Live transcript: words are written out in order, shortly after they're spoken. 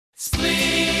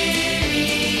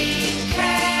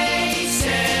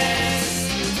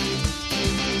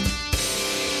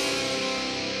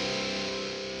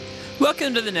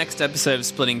Welcome to the next episode of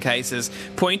Splitting Cases.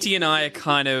 Pointy and I are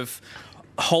kind of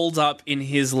holed up in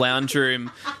his lounge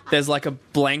room. There's like a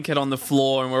blanket on the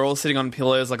floor and we're all sitting on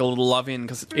pillows like a little love-in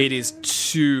because it is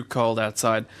too cold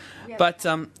outside. But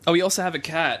we also have a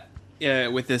cat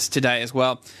with us today as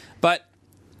well. But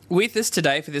with us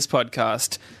today for this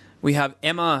podcast, we have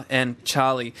Emma and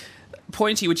Charlie.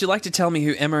 Pointy, would you like to tell me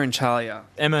who Emma and Charlie are?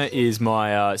 Emma is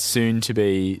my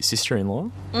soon-to-be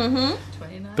sister-in-law. Mm-hmm.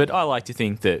 29. But I like to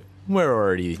think that we're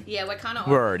already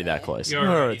we're already that close.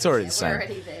 You're It's already the same. We're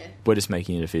already there. We're just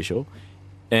making it official.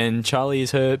 And Charlie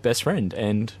is her best friend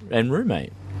and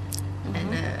roommate.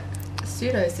 And a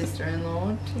pseudo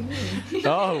sister-in-law to you.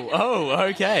 Oh,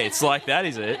 okay. It's like that,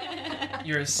 is it?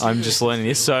 You're a I'm just learning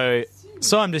this. So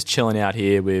I'm just chilling out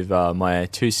here with my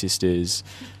two sisters,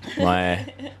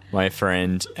 my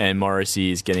friend, and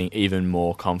Morrissey is getting even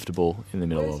more comfortable in the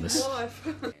middle of us.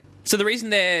 So the reason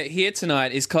they're here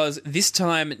tonight is because this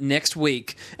time next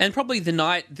week, and probably the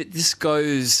night that this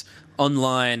goes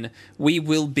online, we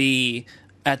will be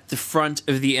at the front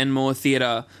of the Enmore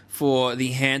Theatre for the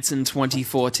Hanson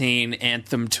 2014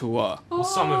 Anthem Tour. Well,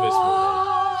 some of us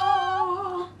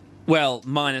will. Well,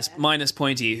 minus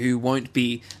Pointy, who won't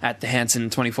be at the Hanson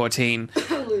 2014.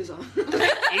 Loser.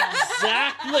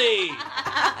 Exactly!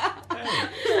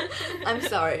 I'm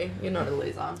sorry, you're not a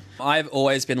loser. I've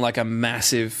always been like a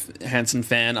massive Hanson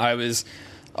fan. I was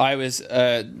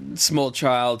a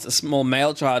small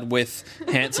male child with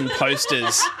Hanson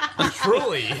posters.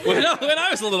 Truly. when I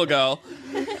was a little girl.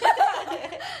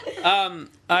 Before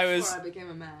I became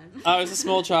a man. I was a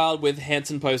small child with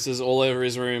Hanson posters all over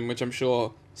his room, which I'm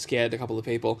sure scared a couple of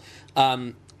people.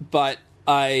 But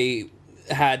I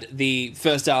had the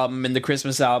first album and the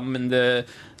Christmas album and the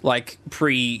like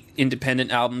pre-independent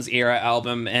albums era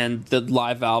album and the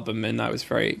live album, and I was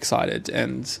very excited.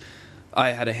 And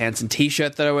I had a Hanson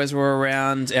t-shirt that I always wore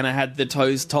around, and I had the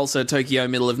Tulsa Tokyo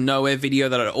Middle of Nowhere video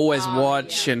that I'd always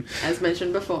watch. Yeah. And As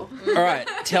mentioned before. all right,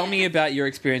 tell me about your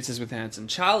experiences with Hanson.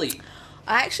 Charlie.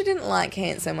 I actually didn't like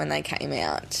Hanson when they came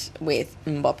out with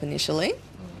Mbop initially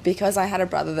because I had a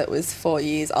brother that was 4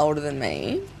 years older than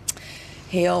me.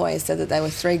 He always said that they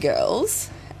were three girls,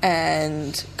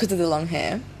 and because of the long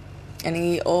hair, and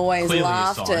he always Clearly a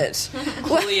laughed sign. at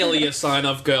Clearly a sign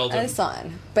of a girldom.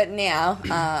 sign. But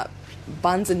now,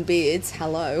 buns and beards,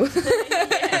 hello.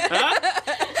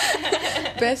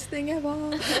 Best thing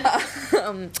ever.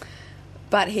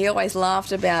 But he always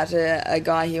laughed about a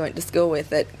guy he went to school with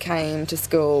that came to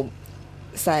school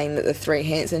saying that the three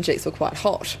Hanson chicks were quite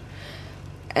hot,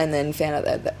 and then found out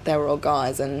that they were all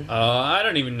guys. And I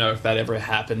don't even know if that ever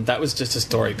happened. That was just a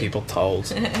story people told.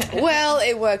 well,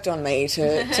 it worked on me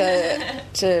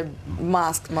to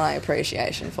mask my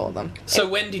appreciation for them. So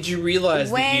when did you realise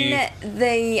that When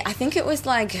the I think it was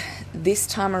like This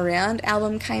Time Around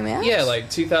album came out. Yeah, like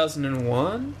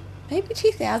 2001? Maybe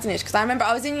 2000-ish, because I remember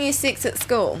I was in year 6 at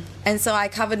school, and so I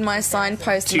covered my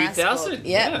signpost mass 2000? book.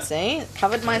 Yep, Yeah. see?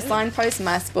 Covered my signpost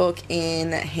mass book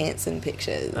in Hanson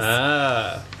pictures.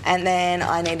 Ah. And then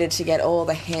I needed to get all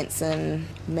the Hanson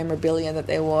memorabilia that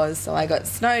there was, so I got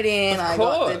Snowed In, I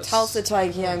got the course. Tulsa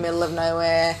Tokyo Middle of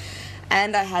Nowhere,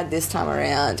 and I had This Time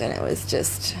Around, and it was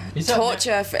just Is that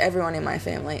torture for everyone in my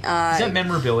family. Is that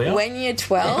memorabilia? When you're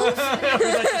 12...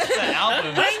 the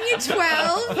album. When you're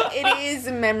 12, it is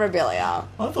memorabilia.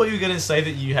 I thought you were going to say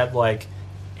that you had, like,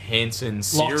 Hanson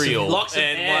cereal. locks of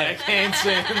and, hair. like,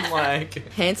 Hanson,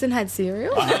 like... Hanson had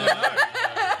cereal?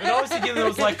 And I was thinking there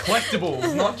was, like,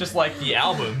 collectibles, not just, like, the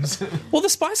albums. Well, the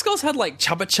Spice Girls had like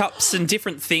Chubba Chups and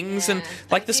different things, and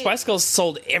like the Spice Girls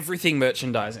sold everything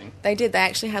merchandising. They did. They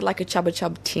actually had like a Chubba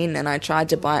Chub tin, and I tried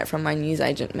to buy it from my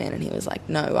newsagent man, and he was like,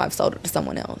 no, I've sold it to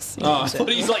someone else. Oh, I thought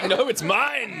he's like, no, it's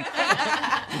mine!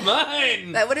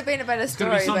 Mine! That would have been a better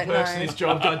story, but no. this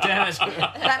job, goddammit.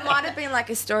 That might have been like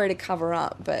a story to cover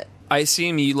up, but... I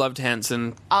assume you loved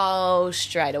Hanson. Oh,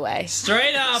 straight away.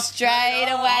 Straight up! Straight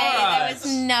away. Alright.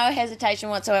 There was no hesitation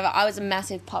whatsoever. I was a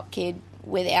massive pop kid,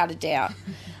 without a doubt.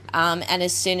 And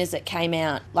as soon as it came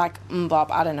out, like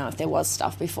Mbop, I don't know if there was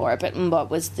stuff before it, but Mbop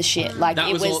was the shit. Like That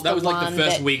it was, was that was like one the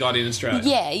first that, we got in Australia.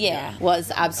 Yeah,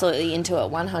 was absolutely into it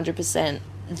 100%.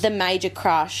 The major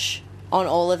crush on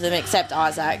all of them except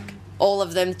Isaac. All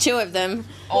of them, two of them.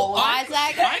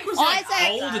 Isaac. Ike was like Isaac.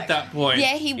 old at that point.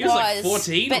 Yeah, he was like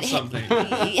 14 but or something.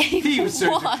 He was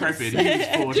so decrepit. He was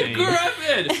 14.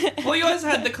 Decrepit! Well, he always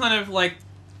had the kind of like...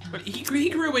 But he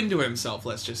grew into himself,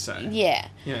 let's just say. Yeah.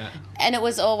 Yeah. And it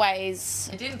was always,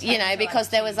 It didn't you take know, until because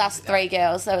there was us three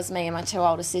girls. There was me and my two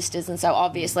older sisters. And so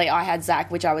obviously I had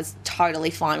Zach, which I was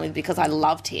totally fine with because I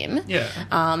loved him. Yeah.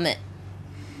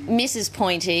 Mrs.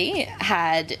 Pointy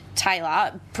had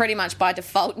Taylor pretty much by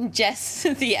default, and Jess,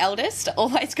 the eldest,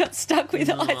 always got stuck with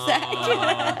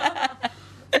Isaac.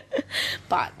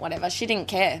 But whatever, she didn't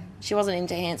care. She wasn't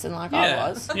into Hanson like I Yeah,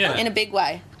 was, yeah. in a big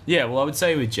way. Yeah, well, I would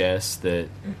say with Jess that,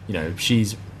 you know,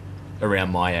 she's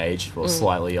around my age, or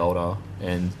slightly older,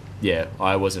 and yeah,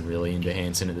 I wasn't really into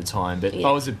Hanson at the time, but Yeah.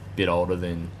 I was a bit older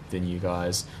than you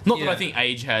guys. Not that Yeah. I think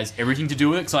age has everything to do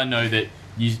with it, because I know that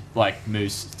you, like,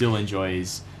 Moose still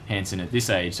enjoys Hanson at this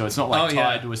age, so it's not like Oh, yeah.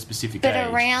 tied to a specific But age.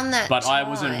 around that But I time-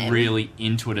 wasn't really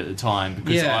into it at the time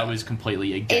because Yeah. I was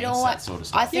completely against that sort of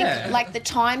stuff. I think Yeah. like the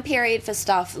time period for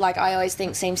stuff, like I always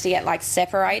think seems to get like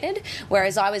separated.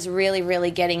 Whereas I was really,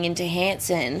 really getting into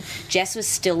Hanson. Jess was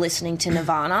still listening to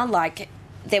Nirvana. Like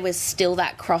there was still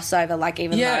that crossover. Like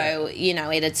even Yeah. though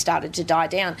it had started to die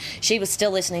down, she was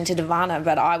still listening to Nirvana.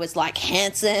 But I was like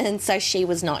Hanson, so she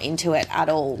was not into it at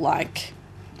all. Like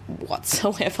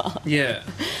whatsoever. Yeah.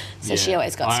 So she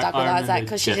always got stuck with remember Isaac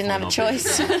because she didn't have a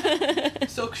choice.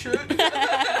 Silk shoot.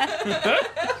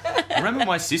 I remember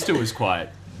my sister was quite,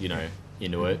 you know,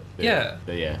 into it. But, Yeah.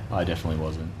 But yeah, I definitely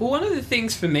wasn't. Well, one of the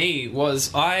things for me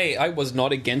was I was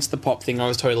not against the pop thing. I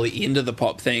was totally into the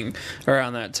pop thing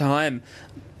around that time.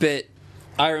 But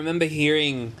I remember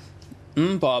hearing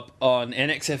Bop on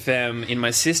NXFM in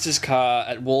my sister's car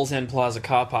at Walls End Plaza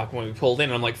car park when we pulled in.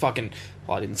 And I'm like, fucking...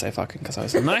 Well, I didn't say fucking because I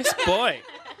was a nice boy.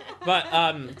 But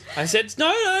I said,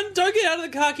 no, don't get out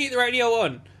of the car, keep the radio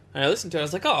on. And I listened to it, I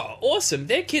was like, oh, awesome.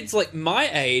 They're kids like my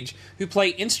age who play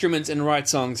instruments and write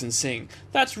songs and sing.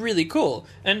 That's really cool.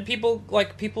 And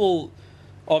people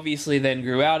obviously then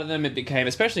grew out of them. It became,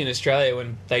 especially in Australia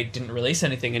when they didn't release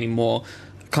anything anymore,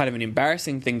 kind of an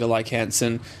embarrassing thing to like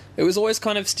Hanson. It was always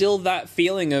kind of still that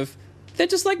feeling of, they're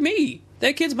just like me.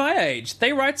 They're kids my age.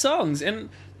 They write songs. And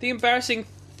the embarrassing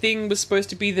thing was supposed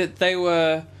to be that they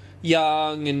were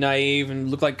young and naive and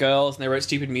looked like girls and they wrote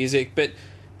stupid music, but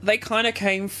they kind of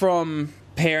came from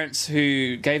parents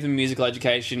who gave them musical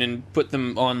education and put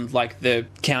them on like the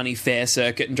county fair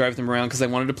circuit and drove them around because they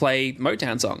wanted to play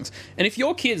Motown songs. And if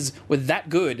your kids were that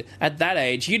good at that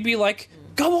age, you'd be like,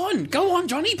 go on,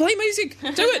 Johnny, play music,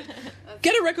 do it,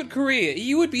 get a record career.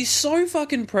 You would be so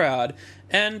fucking proud.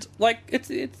 And like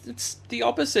it's the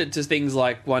opposite to things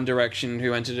like One Direction,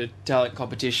 who entered a talent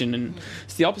competition, and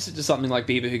it's the opposite to something like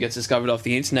Bieber, who gets discovered off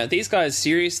the internet. These guys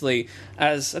seriously,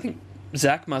 as I think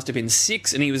Zach must have been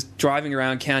 6, and he was driving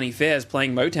around county fairs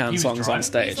playing Motown was songs on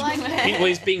driving? stage.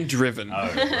 He's being driven. Oh,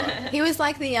 right. He was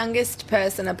like the youngest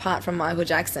person apart from Michael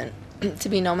Jackson to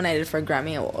be nominated for a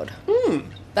Grammy Award.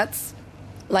 That's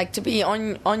like to be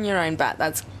on your own bat.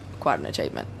 That's quite an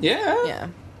achievement. Yeah. Yeah,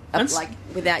 That's- like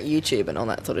without YouTube and all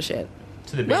that sort of shit.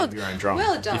 To the beat Well- of your own drum,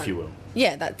 well done. if you will.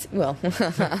 Yeah, that's well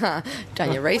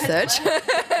done your research.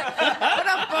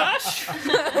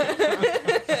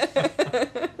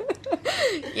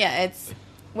 Yeah, it's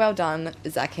well done,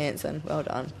 Zach Hanson. Well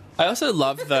done. I also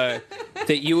love though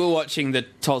that you were watching the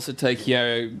Tulsa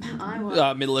Tokyo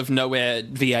Middle of Nowhere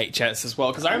VHS as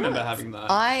well, because I remember having that.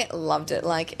 I loved it.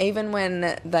 Like even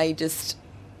when they just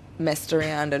messed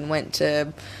around and went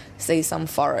to see some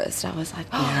forest, I was like,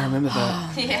 Yeah, I remember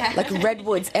that. like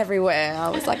redwoods everywhere. I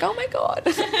was like, oh my god,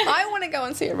 I want to go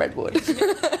and see a redwood.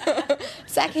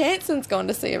 Zach Hanson's gone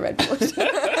to see a redwood.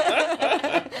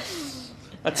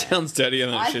 That sounds dirtier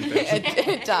than it should be.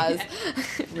 It does.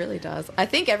 It really does. I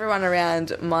think everyone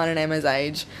around mine and Emma's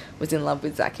age was in love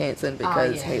with Zach Hanson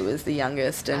because yeah. he was the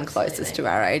youngest and Absolutely. closest to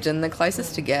our age and the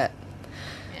closest to get.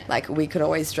 Like we could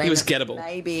always dream He was of gettable.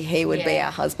 maybe he would be Yeah.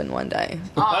 our husband one day.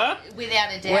 Oh,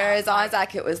 without a doubt. Whereas Like,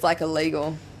 Isaac, it was like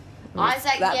illegal.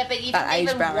 Isaac, that- yeah, but you that didn't age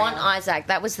even barrier. want Isaac.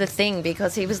 That was the thing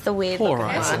because he was the weird Poor looking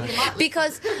Isaac. one.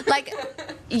 Because, like,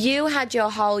 you had your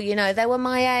whole, they were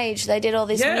my age. They did all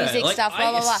this Yeah, music like stuff, blah,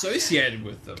 I blah, blah. associated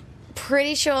with them.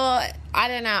 Pretty sure, I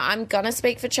don't know, I'm going to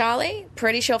speak for Charlie.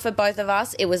 Pretty sure for both of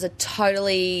us, it was a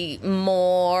totally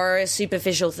more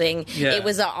superficial thing. Yeah. It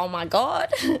was a, oh my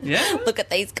God, Yeah. look at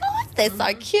these guys. They're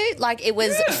so cute. Like, it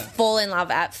was Yeah. fall in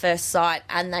love at first sight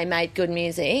and they made good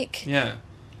music. Yeah.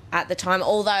 At the time,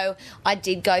 although I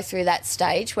did go through that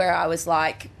stage where I was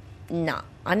like, nah,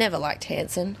 I never liked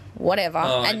Hanson, whatever.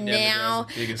 Oh, I and never now, was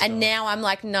the biggest and fan. now I'm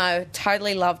like, no,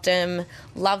 totally loved them,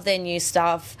 love their new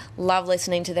stuff, love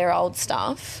listening to their old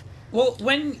stuff. Well,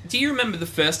 do you remember the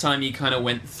first time you kind of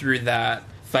went through that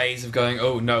phase of going,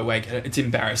 oh, no, wait, it's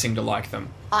embarrassing to like them?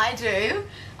 I do.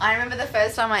 I remember the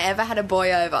first time I ever had a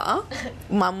boy over.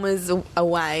 Mum was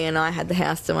away and I had the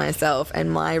house to myself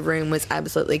and my room was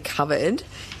absolutely covered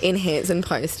in Hanson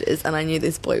posters and I knew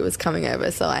this boy was coming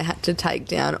over so I had to take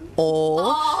down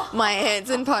all my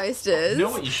Hanson posters. You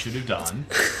know what you should have done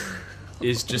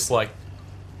is just like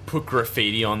put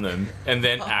graffiti on them and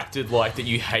then acted like that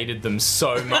you hated them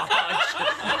so much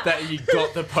that you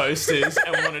got the posters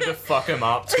and wanted to fuck them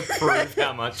up to prove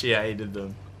how much you hated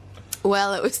them?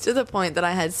 Well, it was to the point that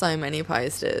I had so many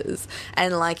posters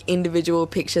and like individual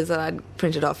pictures that I'd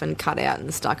printed off and cut out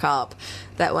and stuck up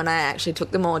that when I actually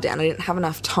took them all down, I didn't have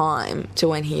enough time to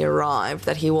when he arrived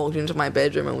that he walked into my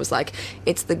bedroom and was like,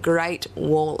 "It's the Great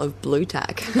Wall of Blue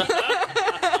Tack."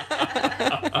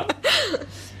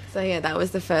 So yeah, that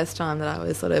was the first time that I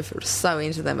was sort of so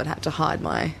into them but had to hide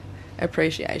my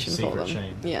appreciation for them.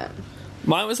 Shame. Yeah.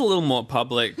 Mine was a little more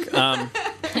public.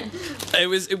 It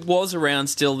was around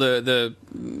still the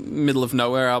Middle of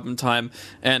Nowhere album time,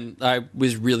 and I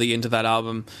was really into that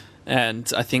album. And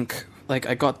I think like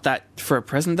I got that for a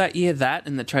present that year, that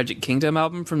and the Tragic Kingdom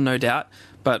album from No Doubt.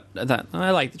 But that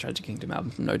I like the Tragic Kingdom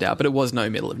album from No Doubt, but it was no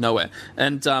Middle of Nowhere.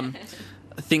 And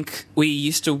I think we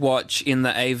used to watch in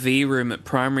the AV room at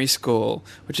primary school,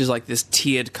 which is like this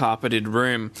tiered carpeted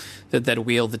room that they'd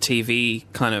wheel the TV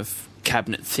kind of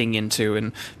cabinet thing into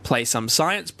and play some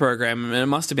science program. And it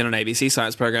must have been an ABC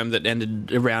science program that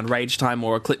ended around Rage Time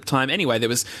or Clip Time. Anyway, there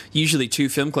was usually 2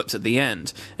 film clips at the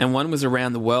end, and one was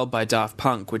Around the World by Daft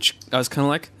Punk, which I was kind of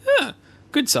like,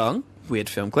 good song. Weird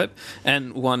film clip.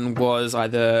 And one was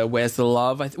either Where's the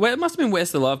Love? Well, it must have been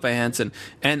Where's the Love by Hanson.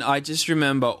 And I just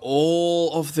remember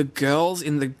all of the girls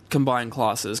in the combined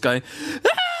classes going,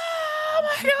 oh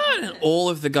my God! And all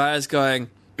of the guys going,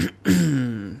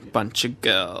 bunch of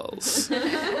girls.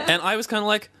 And I was kind of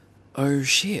like, oh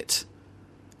shit,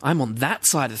 I'm on that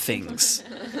side of things.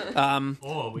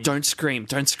 Don't scream.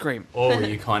 Or were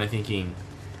you kind of thinking,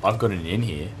 I've got an in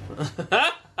here?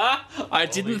 I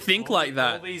didn't think like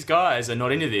that. All these guys are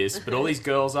not into this, but all these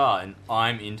girls are, and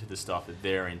I'm into the stuff that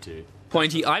they're into.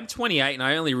 Pointy, I'm 28 and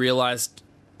I only realised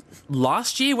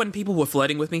last year when people were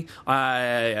flirting with me,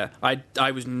 I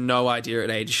was no idea at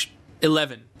age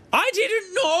 11. I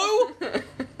didn't know!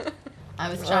 I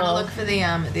was trying to look for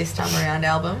the This Time Around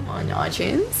album on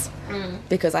iTunes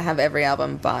because I have every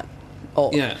album but all.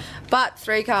 Yeah. But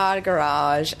Three Car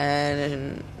Garage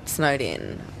and Snowed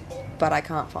In. But I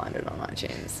can't find it on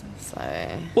iTunes.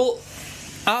 So Well,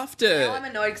 after... now I'm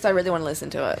annoyed because I really want to listen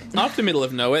to it. After Middle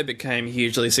of Nowhere became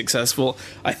hugely successful,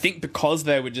 I think because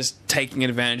they were just taking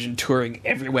advantage and touring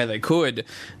everywhere they could,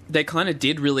 they kind of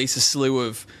did release a slew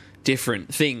of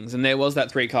different things. And there was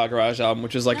that Three Car Garage album,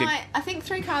 which was like I think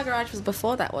Three Car Garage was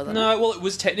before that, wasn't it? No, well, it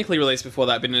was technically released before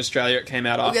that, but in Australia it came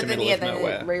out after Middle of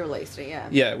Nowhere. They re-released it, yeah.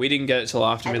 Yeah, we didn't get it till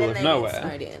after And Middle then of they did Nowhere.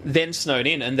 Snowed In. Then Snowed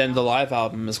In, and then the live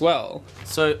album as well.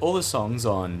 So all the songs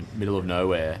on Middle of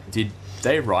Nowhere, did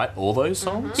they write all those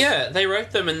songs? Yeah, they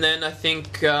wrote them, and then I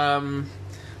think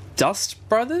Dust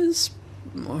Brothers,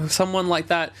 or someone like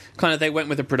that, kind of they went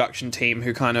with a production team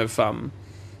who kind of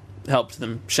helped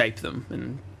them shape them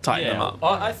and tighten them up.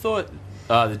 I thought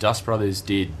the Dust Brothers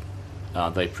did.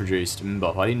 They produced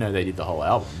Mbop. I didn't know they did the whole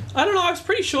album. I don't know, I was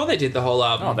pretty sure they did the whole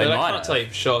album, Oh, they but I might can't have. tell you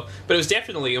for sure. But it was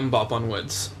definitely Mbop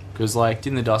onwards. Because, like,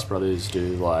 didn't the Dust Brothers do,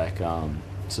 like,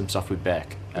 some stuff with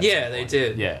Beck? at Yeah, some they point?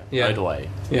 did. Yeah, Yeah. Odelay.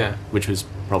 Yeah. Which was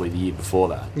probably the year before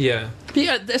that. Yeah. But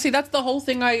yeah, see, that's the whole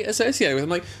thing I associate with. I'm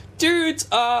like, dudes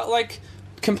are, like,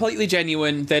 completely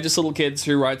genuine. They're just little kids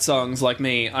who write songs like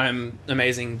me. I'm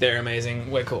amazing. They're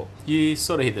amazing. We're cool. You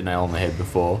sort of hit the nail on the head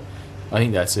before. I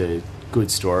think that's a good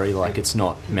story. Like, it's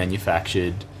not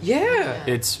manufactured. Yeah.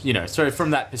 It's, you know, so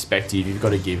from that perspective, you've got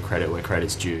to give credit where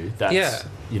credit's due. That's, Yeah.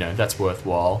 you know, that's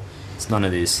worthwhile. It's none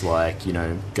of this, like, you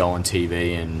know, go on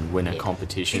TV and win a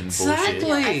competition Exactly.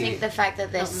 bullshit. I think the fact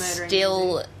that Not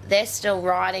murdering they're still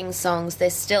writing songs, they're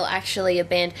still actually a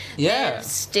band. Yeah. They're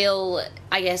still,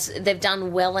 I guess, they've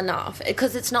done well enough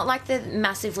because it's not like they're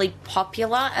massively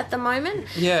popular at the moment.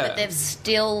 Yeah. But they've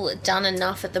still done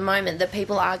enough at the moment that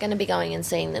people are going to be going and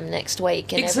seeing them next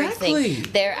week and Exactly.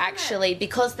 everything. They're actually,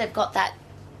 because they've got that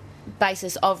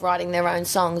basis of writing their own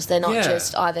songs, they're not Yeah.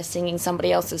 just either singing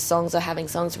somebody else's songs or having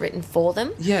songs written for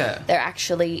them. Yeah. They're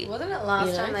actually... Wasn't it last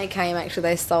You know? time they came, actually,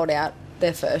 they sold out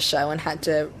their first show and had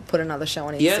to put another show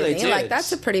on in Yeah, Sydney? they did. Like,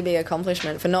 that's a pretty big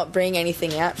accomplishment for not bringing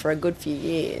anything out for a good few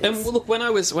years. And look, when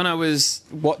I was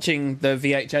watching the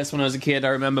VHS when I was a kid, I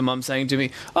remember Mum saying to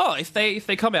me, "Oh, if they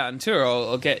come out and tour,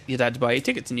 I'll get your dad to buy you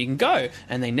tickets and you can go."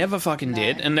 And they never fucking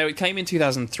did. And it came in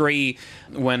 2003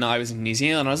 when I was in New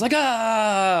Zealand. I was like,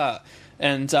 ah,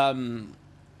 and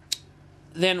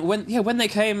then when they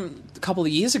came a couple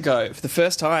of years ago for the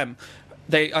first time.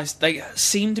 They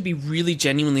seemed to be really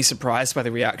genuinely surprised by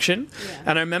the reaction.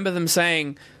 And I remember them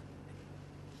saying,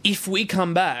 if we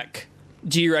come back,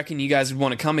 do you reckon you guys would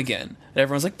want to come again? And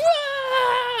everyone's like,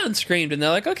 "Wah!" and screamed. And they're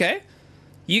like, okay,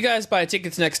 you guys buy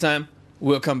tickets next time.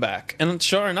 we'll come back. And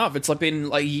sure enough, it's like been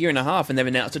like a year and a half and they've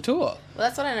announced a tour. Well,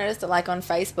 that's what I noticed. Like on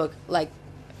Facebook, like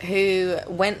who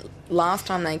went last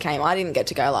time they came. I didn't get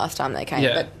to go last time they came,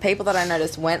 Yeah. but people that I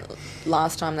noticed went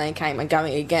last time they came are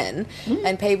going again,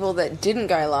 and people that didn't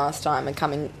go last time are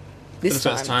coming this For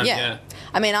the first time, yeah.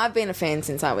 I mean, I've been a fan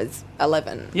since I was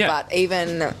 11, Yeah. but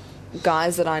even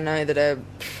guys that I know that are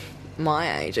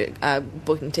my age are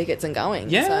booking tickets and going.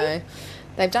 Yeah. So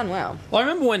they've done well. Well, I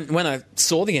remember when I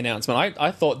saw the announcement, I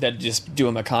thought they'd just do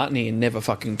a McCartney and never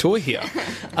fucking tour here.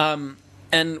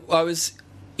 And I was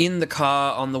in the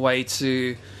car on the way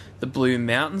to the Blue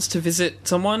Mountains to visit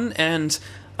someone, and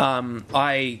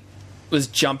I was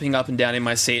jumping up and down in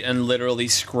my seat and literally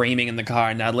screaming in the car,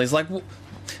 and Natalie's like...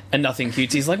 And Nothing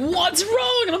Cutesie's like, what's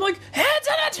wrong? And I'm like, hands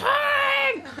on a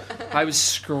twang! I was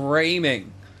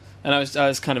screaming. And I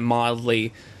was kind of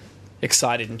mildly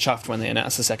excited and chuffed when they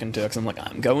announced the second tour, because I'm like,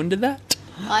 I'm going to that.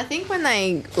 I think when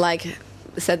they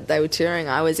said they were touring,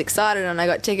 I was excited and I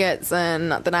got tickets,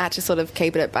 and then I had to sort of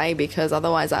keep it at bay because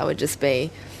otherwise I would just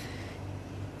be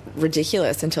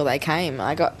ridiculous until they came.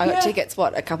 I got tickets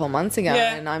a couple of months ago,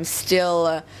 Yeah. and I'm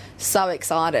still so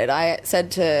excited. I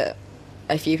said to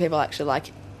a few people actually,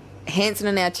 like, Hanson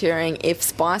are now touring. If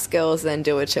Spice Girls then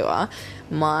do a tour,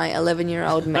 my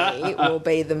 11-year-old me will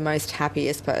be the most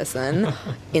happiest person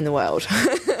in the world.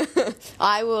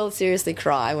 I will seriously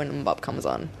cry when Mbop comes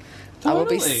on. I will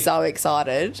be Totally. so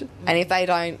excited. And if they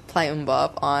don't play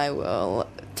Mbop, I will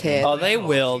tear... Oh, they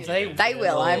will. They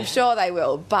will. I'm sure they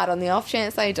will. But on the off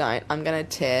chance they don't, I'm going to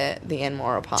tear the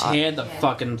Enmore apart. Tear the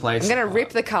fucking place I'm going to apart. rip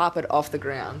the carpet off the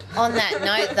ground. On that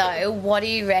note, though, what do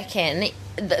you reckon?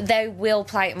 They will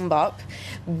play Mbop.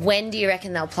 When do you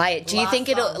reckon they'll play it? Do you Last think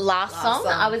it'll song. last Last song?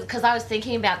 song. I was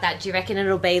thinking about that. Do you reckon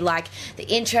it'll be like the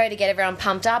intro to get everyone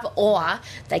pumped up, or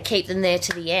they keep them there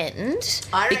to the end?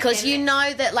 I Because reckon- you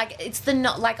know that it's the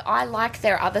not like I like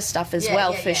their other stuff as Yeah,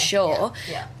 well yeah, for yeah, sure.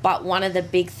 yeah. But one of the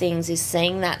big things is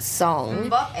seeing that song.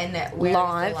 Mbop and that Where Is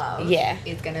Live, the Love yeah.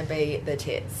 is going to be the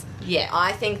tits. Yeah.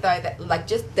 I think, though, that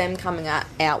just them coming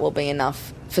out will be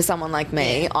enough for someone like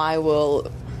me. I will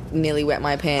nearly wet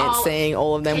my pants Oh, seeing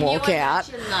all of them can you walk out.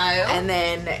 imagine, though? And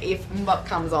then if Mbop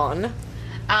comes on...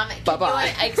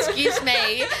 Bye-bye. Excuse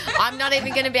me. I'm not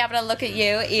even going to be able to look at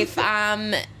you if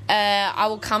I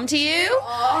will come to you.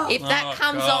 If that Oh,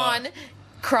 comes God. on,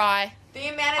 cry. The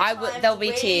amount of times There'll be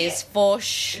we- tears for We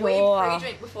sure.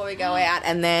 pre-drink before we go out,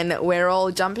 and then we're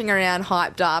all jumping around,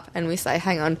 hyped up, and we say,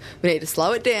 hang on, we need to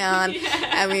slow it down,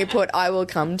 and we put I Will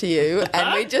Come to You,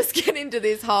 and we just get into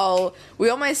this whole, we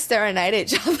almost serenade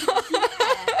each other.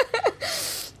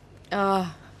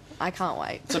 Oh, I can't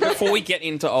wait. So before we get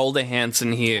into older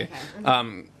Hanson here,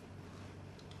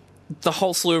 the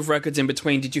whole slew of records in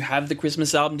between, did you have the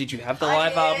Christmas album? Did you have the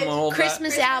live did. album and all of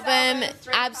Christmas album, album,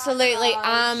 3 absolutely.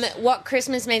 Cards. What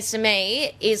Christmas Means to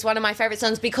Me is one of my favourite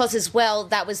songs because, as well,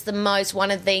 that was one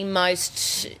of the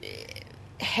most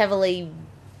heavily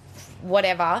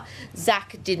whatever.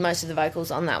 Zach did most of the vocals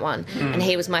on that one, and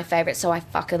he was my favourite, so I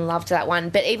fucking loved that one.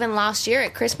 But even last year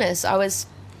at Christmas, I was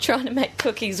trying to make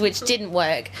cookies, which didn't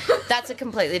work. That's a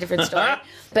completely different story.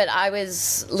 But I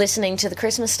was listening to the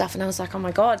Christmas stuff and I was like, oh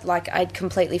my God, I'd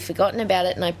completely forgotten about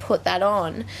it, and I put that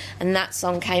on and that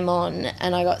song came on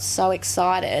and I got so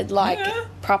excited,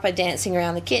 proper dancing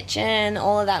around the kitchen,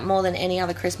 all of that, more than any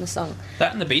other Christmas song.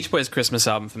 That and the Beach Boys Christmas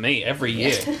album for me every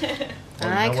year.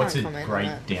 I You know what's can't a comment on great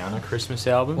that. downer Christmas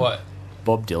album? What?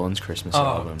 Bob Dylan's Christmas Oh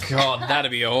album. God, that'd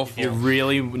be awful. You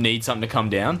really need something to come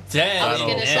down. Damn. I was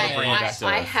going to That'll say, bring it back to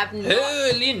I earth. have not.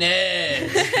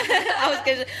 Holiness.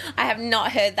 I have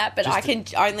not heard that, but I can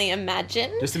only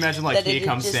imagine. Just imagine, That Here it'd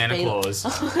Comes just Santa be- Claus.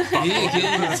 Here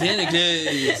comes Santa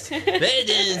Claus. Where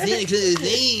does Santa Claus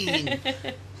lean?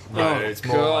 No, it's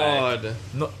more God.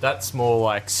 that's more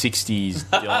like 60s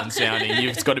Dylan sounding.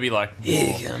 It's got to be like more,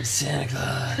 Here comes Santa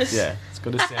Claus. yeah, it's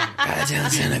got to sound Right down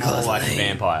Santa more Claus like a lane.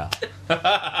 vampire.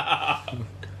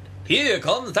 Here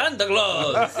comes Santa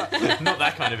Claus. Not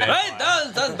that kind of Right vampire.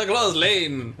 down Santa Claus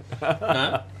lane.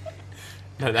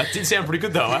 No, that did sound pretty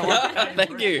good though. I like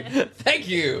Thank you. Thank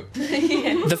you.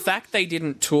 The fact they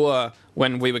didn't tour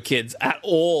when we were kids at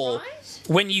all. Right?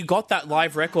 When you got that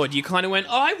live record, you kind of went,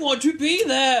 I want to be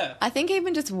there. I think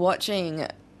even just watching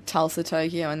Tulsa,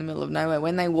 Tokyo in the middle of nowhere,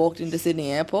 when they walked into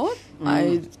Sydney Airport,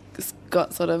 I just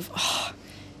got sort of,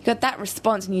 you got that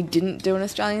response and you didn't do an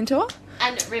Australian tour?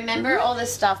 And remember all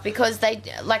this stuff because I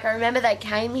remember they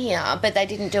came here, but they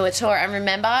didn't do a tour. And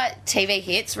remember TV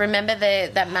Hits? Remember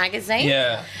that magazine?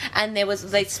 Yeah. And there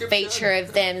was this feature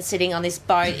of them sitting on this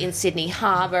boat in Sydney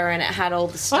Harbour, and it had all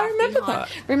the stuff. I remember behind. that.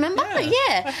 Remember? Yeah.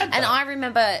 Yeah. And I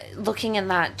remember looking at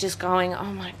that, just going, "Oh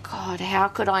my god, how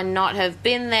could I not have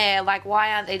been there? Like,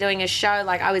 why aren't they doing a show?"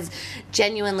 Like, I was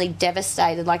genuinely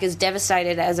devastated. Like, as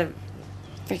devastated as a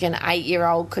freaking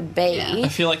 8-year-old could be. I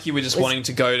feel like you were just wanting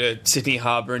to go to Sydney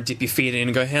Harbour and dip your feet in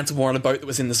and go hands war on a boat that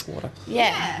was in this water.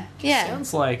 Yeah. Yeah.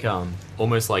 Sounds like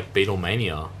almost like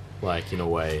Beatlemania, like in a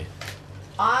way.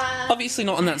 Obviously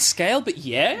not on that scale, but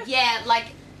yeah. Yeah, like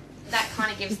that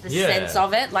kind of gives the Yeah. sense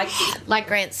of it. Like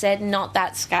Grant said, not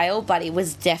that scale, but it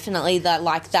was definitely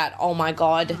that. Oh my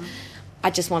god, I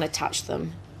just want to touch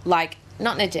them. Like,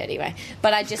 not in a dirty way,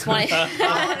 but I just want to.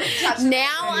 I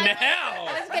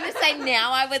was going to say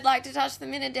now I would like to touch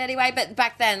them in a dirty way, but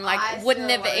back then, like, I wouldn't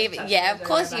still have wanna even. touch Yeah, them of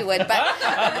course dirty you way. would,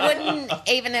 but wouldn't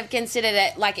even have considered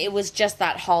it. Like, it was just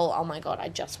that whole. Oh my god, I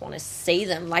just want to see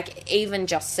them. Like, even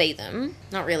just see them.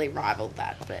 Not really rivaled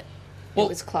that, but Well, it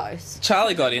was close.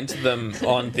 Charlie got into them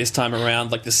on this time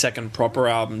around, like the second proper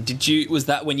album. Was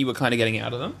that when you were kind of getting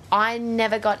out of them? I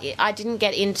didn't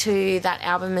get into that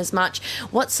album as much.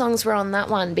 What songs were on that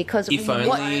one? Because If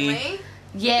Only.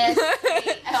 Yes.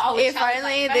 Oh, If Charlie's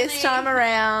only like, this time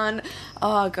around.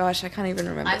 Oh gosh, I can't even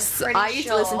remember. I'm pretty I used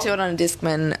to listen to sure- it on a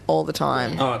Discman all the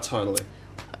time. Oh, totally.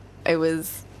 It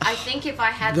was. I think if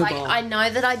I had The like, bomb. I know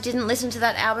that I didn't listen to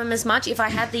that album as much. If I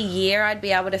had the year, I'd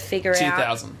be able to figure out.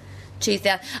 2000.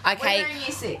 2000. Okay. in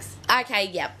year 6. Okay,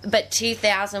 yep. But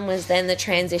 2000 was then the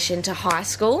transition to high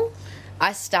school.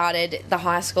 I started the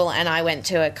high school and I went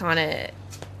to a kind of.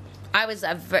 I was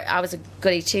a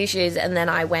goody two shoes, and then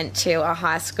I went to a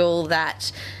high school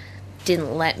that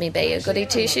didn't let me be a goody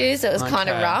two shoes. It was kind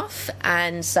of Okay. rough,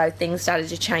 and so things started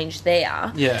to change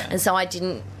there. Yeah. And so I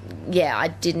didn't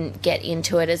get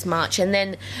into it as much, and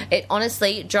then it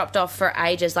honestly dropped off for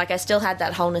ages. Like, I still had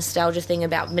that whole nostalgia thing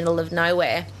about Middle of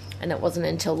Nowhere, and it wasn't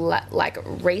until like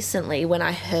recently when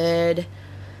I heard,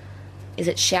 is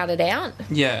it Shout It Out?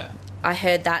 Yeah. I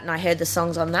heard that, and I heard the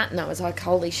songs on that, and I was like,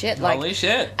 holy shit. Like, Holy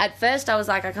shit. at first I was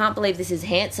like, I can't believe this is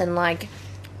Hanson. Like,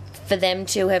 for them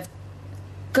to have,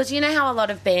 because you know how a lot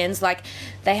of bands, like,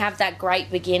 they have that great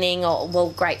beginning, or,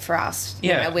 well, great for us,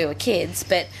 Yeah. you know, we were kids,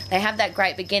 but they have that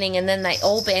great beginning, and then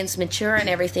all bands mature and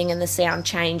everything, and the sound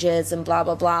changes and blah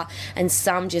blah blah, and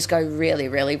some just go really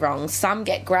really wrong. Some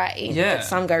get great, Yeah. but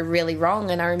some go really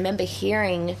wrong. And I remember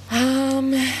hearing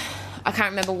I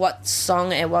can't remember what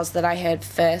song it was that I heard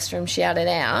first from Shout It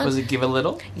Out. Was it Give a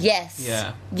Little? Yes.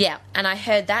 Yeah. Yeah. And I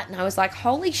heard that and I was like,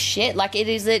 holy shit. Like, it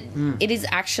is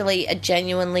actually a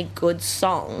genuinely good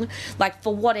song. Like,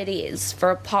 for what it is, for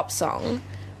a pop song,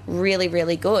 really,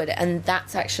 really good. And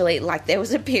that's actually, like, there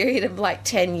was a period of like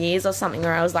 10 years or something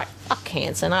where I was like, fuck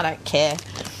Hanson, I don't care.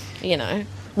 You know?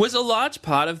 Was a large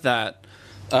part of that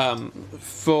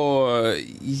for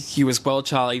you as well,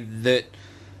 Charlie, that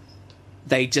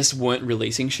they just weren't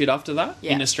releasing shit after that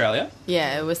Yeah. in Australia?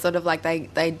 Yeah, it was sort of like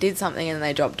they did something and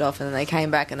they dropped off, and then they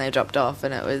came back and they dropped off,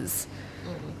 and it was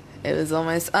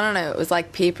almost, I don't know, it was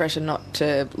like peer pressure not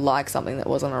to like something that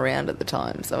wasn't around at the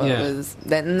time. So Yeah. it was.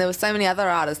 Then there were so many other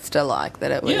artists to like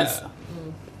that it was. Yeah.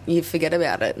 You forget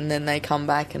about it, and then they come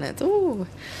back, and it's ooh.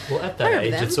 Well, at I that remember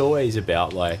age, them. it's always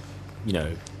about, like, you know,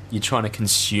 you're trying to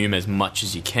consume as much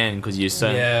as you can because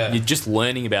Yeah. you're just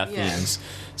learning about Yeah. things.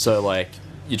 So, like,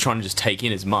 you're trying to just take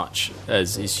in as much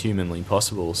as is humanly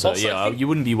possible. So, Also, I think- you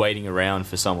wouldn't be waiting around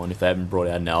for someone if they haven't brought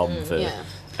out an album for yeah.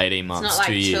 18 It's months, not like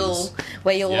 2 years. Tool,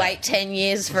 where you'll Yeah. wait 10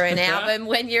 years for an album.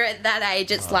 When you're at that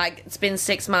age, it's like, it's been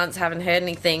 6 months, haven't heard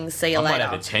anything, see you I might later.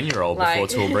 have a 10-year-old Like- before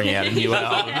Tool bringing out a new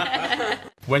album.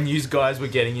 When you guys were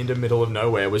getting into Middle of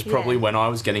Nowhere was probably Yeah. when I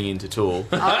was getting into Tool.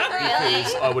 Oh, really?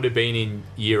 Because I would have been in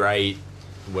year 8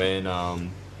 when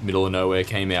Middle of Nowhere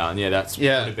came out. And yeah,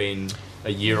 would have been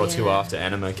a year or two Yeah. after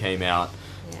Anima came out.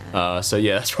 Yeah. So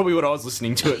yeah, that's probably what I was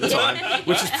listening to at the time,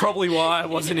 which is probably why I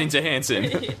wasn't into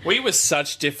Hanson. We were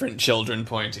such different children,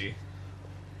 Pointy.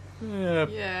 Yeah,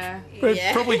 Yeah. but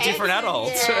Yeah. probably different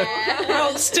adults. Yeah.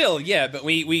 Well, still, yeah, but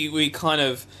we kind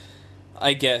of,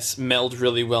 I guess, meld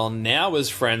really well now as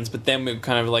friends, but then we're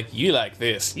kind of like, you like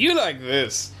this, you like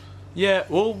this. Yeah,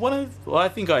 well, I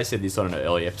think I said this on an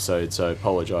early episode, so I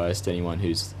apologise to anyone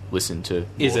who's listened to more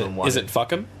Is than one. it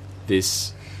fuck 'em?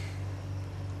 This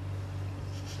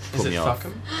Is put it me fuck off.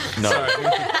 'em? No.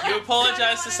 You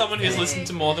apologise to someone who's listened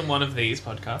to more than one of these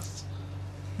podcasts?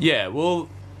 Yeah, well,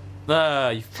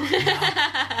 you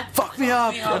fuck me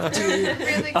up.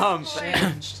 Really Um,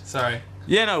 Sorry.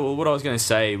 Yeah, no. Well, what I was going to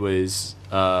say was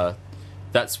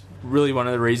that's really one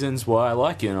of the reasons why I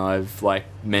like you, and I've like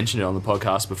mentioned it on the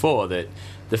podcast before, that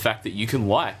the fact that you can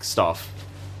like stuff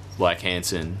like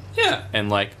Hanson, Yeah. and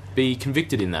like be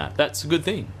convicted in that's a good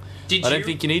thing. Did I don't you-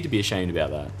 think you need to be ashamed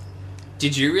about that.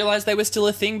 Did you realise they were still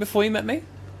a thing before you met me?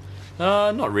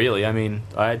 Not really. I mean,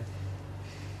 I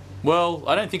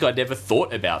don't think I'd ever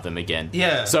thought about them again.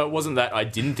 Yeah. So it wasn't that I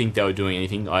didn't think they were doing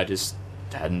anything. I just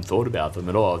hadn't thought about them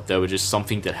at all. They were just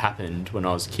something that happened when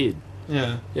I was a kid.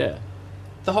 Yeah. Yeah.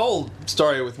 The whole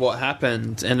story with what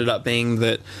happened ended up being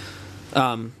that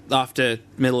after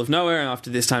Middle of Nowhere and after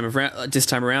this time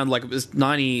around, like it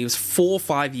was 4 or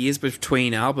 5 years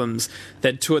between albums.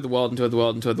 They'd toured the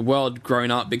world,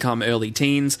 grown up, become early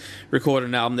teens, recorded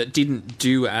an album that didn't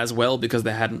do as well because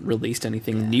they hadn't released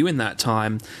anything new in that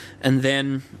time, and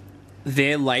then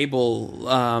their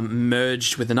label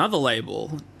merged with another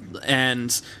label.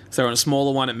 And so they were on a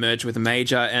smaller one, it merged with a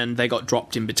major, and they got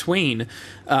dropped in between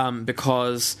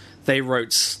because they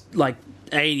wrote like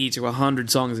 80 to 100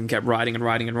 songs and kept writing,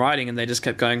 and they just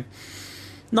kept going,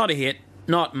 not a hit,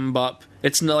 not mbop.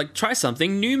 It's not like, try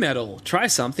something new metal, try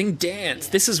something dance.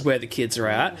 This is where the kids are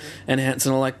at. And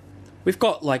Hanson are like, we've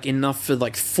got like enough for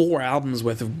like 4 albums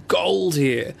worth of gold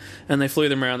here. And they flew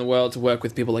them around the world to work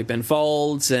with people like Ben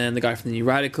Folds and the guy from the New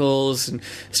Radicals, and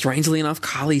strangely enough,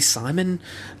 Carly Simon,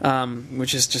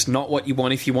 which is just not what you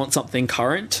want if you want something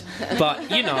current.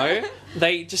 But, you know,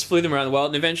 they just flew them around the world,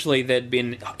 and eventually they'd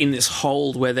been in this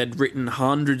hold where they'd written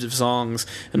hundreds of songs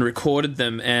and recorded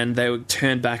them, and they would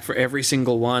turn back for every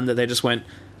single one that they just went,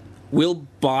 we'll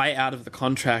buy out of the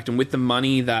contract, and with the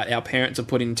money that our parents have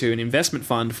put into an investment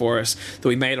fund for us that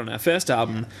we made on our first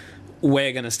album,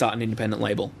 we're going to start an independent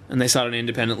label. And they started an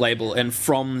independent label, and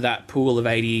from that pool of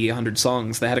 80, 100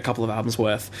 songs, they had a couple of albums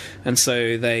worth. And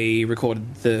so they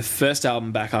recorded the first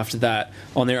album back after that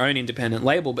on their own independent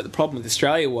label. But the problem with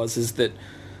Australia is that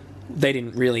they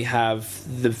didn't really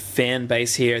have the fan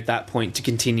base here at that point to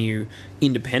continue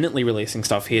independently releasing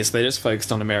stuff here, so they just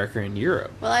focused on America and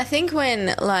Europe. Well, I think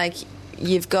when, like,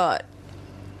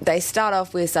 they start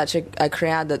off with such a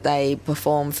crowd that they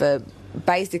perform for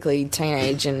basically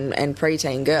teenage and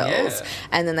preteen girls, Yeah.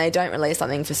 and then they don't release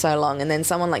something for so long, and then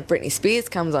someone like Britney Spears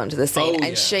comes onto the scene, Oh,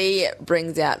 and she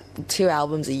brings out 2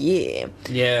 albums a year.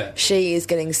 Yeah. She is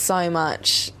getting so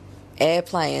much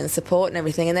airplay and support and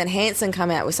everything, and then Hanson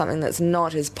come out with something that's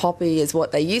not as poppy as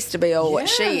what they used to be or what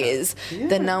she is,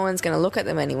 then no one's going to look at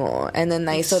them anymore, and then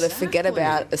they sort of forget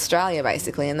about Australia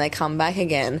basically, and they come back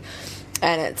again,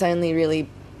 and it's only really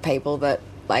people that,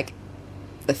 like,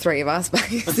 the 3 of us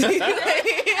basically and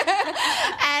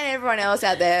everyone else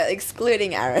out there,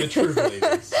 excluding Aaron, The true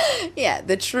believers. yeah,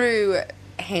 the true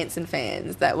Hanson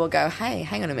fans that will go, hey,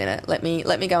 hang on a minute, let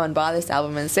me go and buy this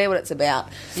album and see what it's about.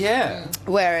 Yeah.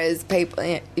 Whereas people,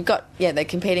 you've got, they're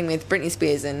competing with Britney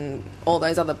Spears and all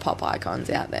those other pop icons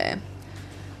out there.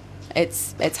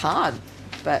 It's hard,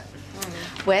 but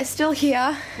we're still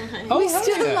here. We hell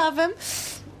still yeah. love them.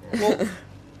 Well,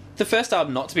 the first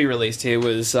album not to be released here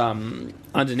was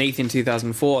Underneath in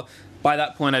 2004. By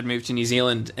that point, I'd moved to New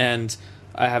Zealand, and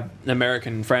I have an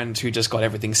American friend who just got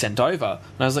everything sent over.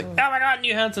 And I was like, oh my god,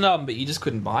 new Hanson album, but you just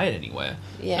couldn't buy it anywhere.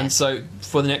 Yeah. And so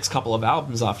for the next couple of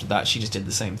albums after that, she just did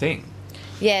the same thing.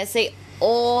 Yeah, see,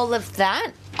 all of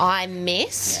that I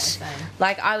missed. Yeah, same.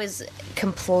 Like, I was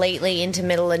completely into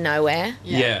Middle of Nowhere.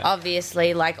 Yeah.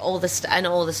 Obviously, like, all the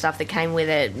stuff that came with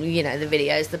it, you know, the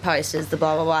videos, the posters, the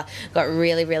blah, blah, blah, got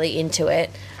really, really into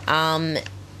it.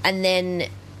 And then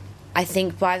I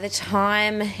think by the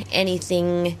time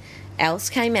anything else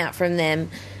came out from them,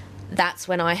 that's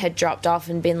when I had dropped off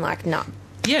and been like, nah,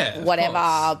 Yeah. of whatever,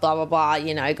 course. blah, blah, blah,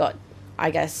 you know, got, I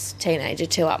guess, teenager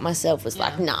 2 up myself, was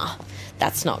like, nah,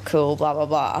 that's not cool, blah, blah,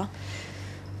 blah.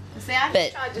 See, I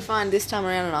But- tried to find this time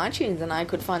around on iTunes, and I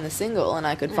could find the single, and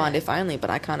I could find If Only, but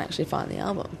I can't actually find the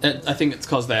album. And I think it's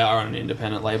because they are on an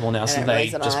independent label now, so don't they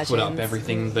release it on just put up iTunes.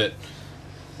 everything that...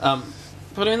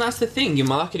 but I mean, that's the thing. You're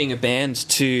marketing a band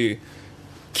to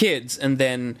kids, and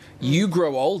then you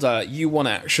grow older, you want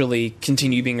to actually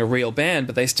continue being a real band,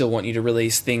 but they still want you to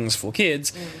release things for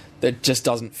kids that just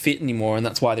doesn't fit anymore, and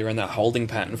that's why they're in that holding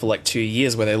pattern for like 2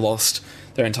 years where they lost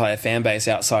their entire fan base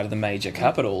outside of the major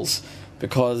capitals,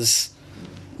 because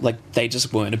like they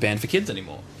just weren't a band for kids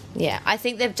anymore. Yeah, I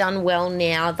think they've done well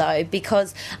now, though,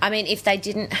 because, I mean, if they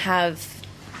didn't have,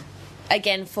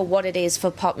 again, for what it is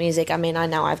for pop music, I mean, I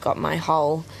know I've got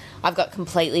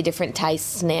completely different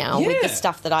tastes now with the Yeah.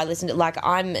 stuff that I listen to. Like,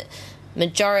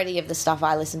 majority of the stuff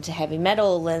I listen to heavy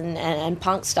metal and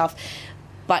punk stuff,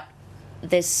 but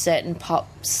there's certain pop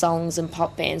songs and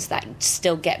pop bands that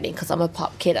still get me because I'm a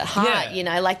pop kid at heart, Yeah. you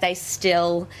know, like they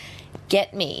still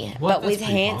get me. Well, but with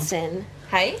that's pretty Hanson,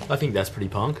 Hey? I think that's pretty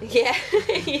punk. Yeah.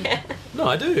 Yeah. No,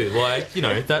 I do. Like, you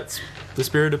know, that's the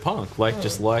spirit of punk. Like,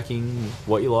 just liking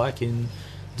what you like and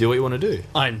do what you want to do.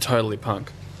 I'm totally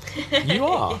punk. You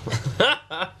are.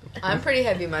 I'm pretty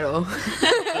heavy metal.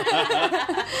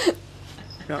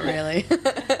 Not really.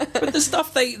 But the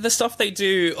stuff they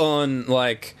do on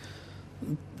like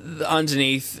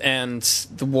Underneath and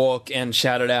The Walk and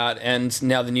Shout It Out and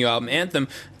now the new album Anthem,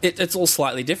 it's all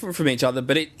slightly different from each other,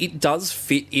 but it does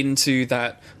fit into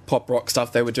that pop rock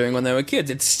stuff they were doing when they were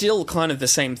kids. It's still kind of the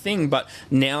same thing, but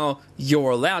now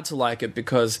you're allowed to like it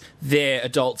because they're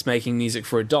adults making music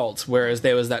for adults, whereas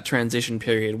there was that transition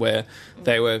period where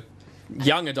they were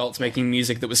young adults making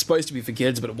music that was supposed to be for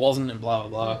kids, but it wasn't, and blah, blah,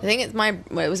 blah. I think it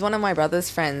was one of my brother's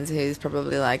friends who's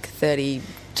probably like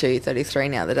 32, 33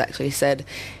 now that actually said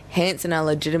Hanson are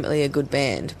legitimately a good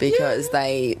band because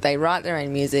they write their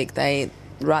own music, they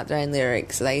write their own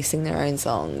lyrics, they sing their own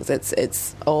songs.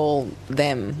 It's all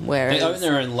them. Whereas They own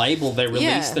their own label, they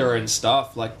release their own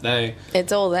stuff, like they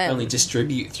it's all them. only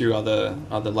distribute through other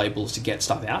labels to get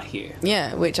stuff out here.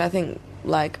 Yeah, which I think,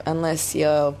 like,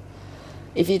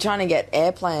 if you're trying to get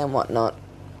airplay and whatnot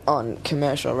on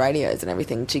commercial radios and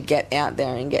everything to get out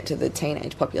there and get to the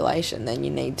teenage population, then you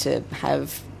need to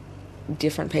have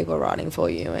different people writing for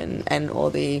you and all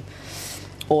the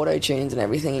auto tunes and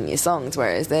everything in your songs,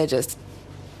 whereas they're just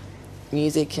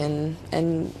music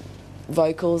and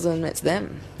vocals and it's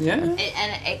them. Yeah. And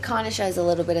it kind of shows a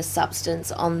little bit of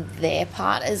substance on their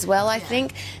part as well, I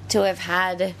think, to have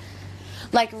had...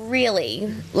 Like, really,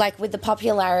 like, with the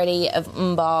popularity of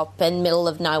Mbop and Middle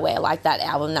of Nowhere, like, that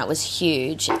album, that was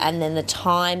huge. And then the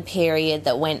time period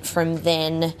that went from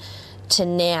then to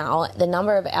now, the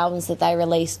number of albums that they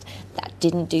released that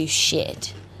didn't do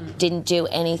shit, didn't do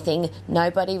anything,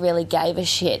 nobody really gave a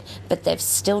shit, but they've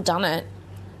still done it.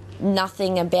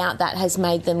 Nothing about that has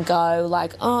made them go,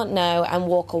 like, oh, no, and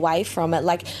walk away from it.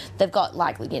 Like, they've got,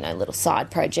 like, you know, little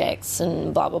side projects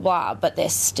and blah, blah, blah, but they're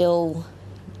still...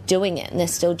 doing it, and they're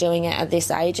still doing it at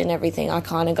this age and everything. I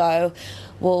kind of go,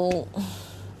 well,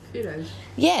 Kudos.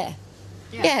 yeah,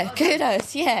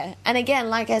 kudos, yeah. And again,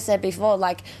 like I said before,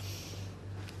 like,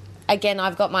 again,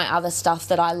 I've got my other stuff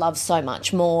that I love so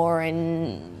much more,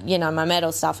 and, you know, my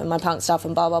metal stuff and my punk stuff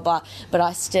and blah, blah, blah, but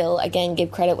I still, again, give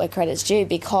credit where credit's due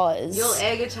because... You'll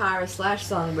air guitar a Slash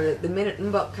song, but the minute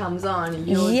Mbop comes on,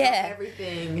 you'll drop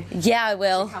everything. Yeah, I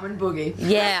will. Come and boogie.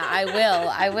 Yeah, I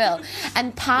will.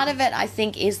 And part of it, I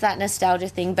think, is that nostalgia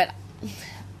thing, but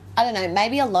I don't know,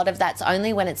 maybe a lot of that's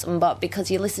only when it's Mbop because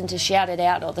you listen to Shout It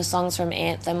Out or the songs from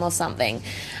Anthem or something.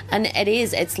 And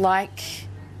it's like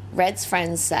Red's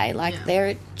friends say, like, they're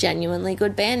a genuinely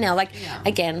good band now. Like,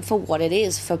 again, for what it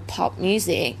is, for pop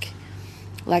music...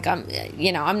 Like, I'm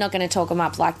not going to talk them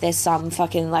up like they're some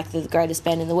fucking, like, the greatest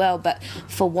band in the world, but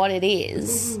for what it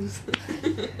is,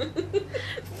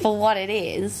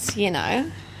 you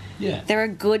know, they're a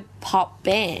good pop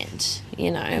band, you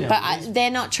know, but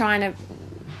they're not trying to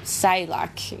say,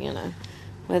 like, you know,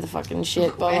 we're the fucking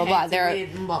shit, blah, blah, blah. They're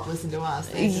Mbop listen to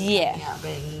us. Yeah. Out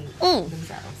being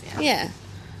themselves, Yeah.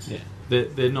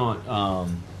 They're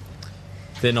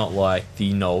not like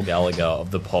the Noel Gallagher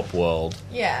of the pop world.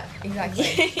 Yeah, exactly.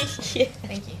 Yeah.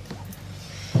 Thank you.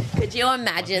 Could you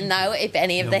imagine, though, if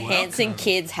any of the Hanson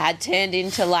kids had turned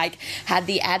into, like, had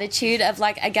the attitude of,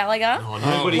 like, a Gallagher? Oh,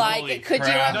 nobody. Like, could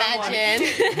you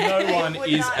imagine? No one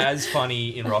is as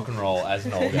funny in rock and roll as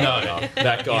Noel Gallagher.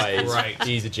 That guy is great.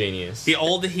 He's a genius. The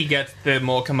older he gets, the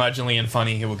more curmudgeonly and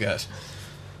funny he will get.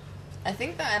 I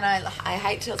think that, and I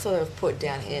hate to sort of put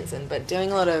down Hanson, but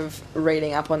doing a lot of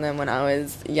reading up on them when I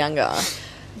was younger,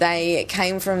 they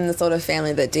came from the sort of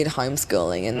family that did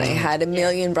homeschooling and they had a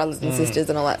million brothers and sisters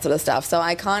and all that sort of stuff. So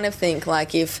I kind of think,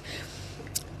 like, if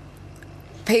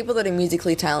people that are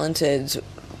musically talented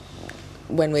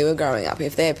when we were growing up,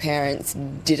 if their parents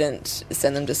didn't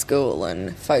send them to school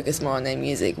and focus more on their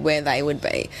music, where they would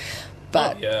be.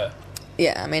 But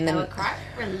yeah, I mean, They were quite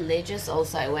religious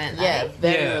also, weren't they? yeah,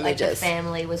 very Yeah. Like, the religious.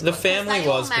 family was... The family because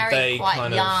was, they all but married they quite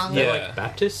kind of- young. yeah. Like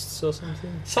Baptists or something?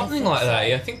 Something like that,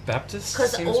 yeah. I think Baptist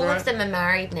Because seems all right. of them are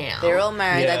married now. They're all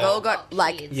married. Yeah. They've all got,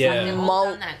 like, kids. Yeah. They've all mul-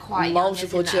 done that quite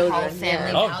multiple young, isn't that whole children,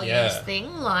 family yeah. Oh, values yeah.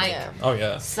 thing. Like, Yeah. Oh,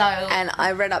 yeah. so... And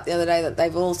I read up the other day that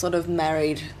they've all sort of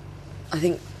married, I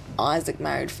think Isaac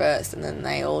married first, and then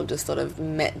they all just sort of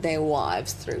met their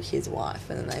wives through his wife,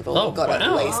 and then they've all Oh, got wow.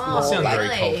 at least Oh, more. That sounds like, very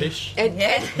really? cultish.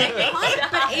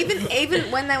 but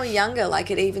even when they were younger, like,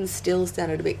 it even still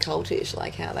sounded a bit cultish,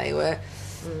 like how they were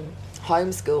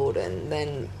homeschooled and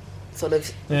then sort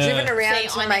of driven around See,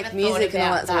 to I make never music thought and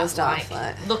all about that sort of stuff.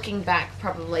 Like, looking back,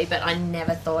 probably, but I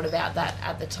never thought about that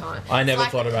at the time. I never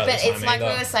It's thought about it But at the it's time like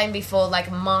either. we were saying before,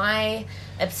 like my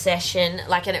obsession,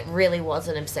 like, and it really was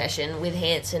an obsession with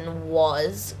Hanson,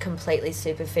 was completely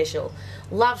superficial.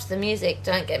 Loved the music,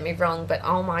 don't get me wrong, but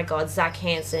oh my god, Zach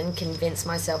Hanson convinced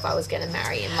myself I was going to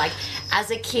marry him. Like,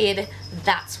 as a kid,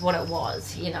 that's what it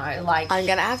was, you know, like... I'm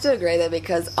gonna have to agree though,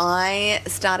 because I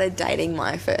started dating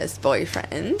my first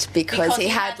boyfriend because he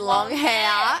had long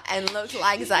hair and looked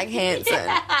like Zach Hanson.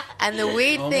 And the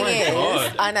weird Oh thing my is,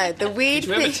 God. I know the weird Did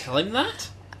you ever thing. tell him that?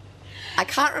 I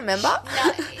can't remember.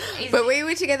 But we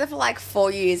were together for like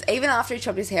 4 years, even after he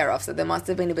chopped his hair off, so there must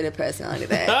have been a bit of personality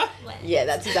there. Yeah,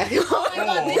 that's exactly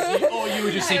what Or you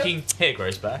were just thinking, hair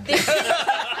grows back.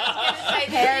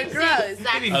 hair grows.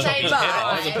 Exact As same opposed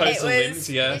guy. to limbs,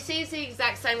 yeah. This is the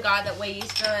exact same guy that we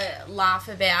used to laugh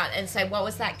about and say, what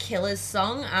was that Killers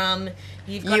song?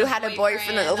 You've got You had a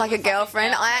boyfriend that looked like a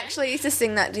girlfriend. I actually used to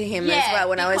sing that to him as well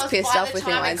when I was because pissed by off the with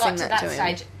him. time it I'd got sing to that to him.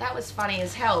 stage, that was funny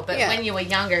as hell. But Yeah. when you were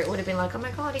younger, it would have been like, oh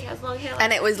my god, he has long hair.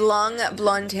 And it was long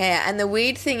blonde hair. And the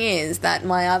weird thing is that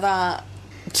my other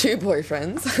two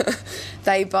boyfriends,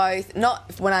 they both,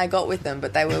 not when I got with them,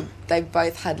 but they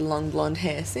both had long blonde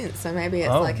hair since. So maybe it's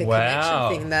Oh, like a wow.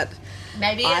 connection thing that.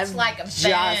 Maybe it's I've like a just-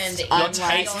 band. Your in Your your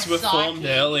tastes were psyche. formed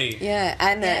early. Yeah,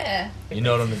 and Yeah. You're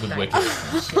not on the good wicket.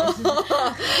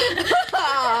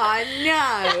 oh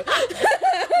no,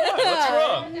 What's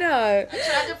wrong? no, I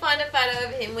tried to find a photo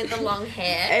of him with the long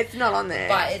hair. it's not on there.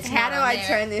 But it's How not do on I there.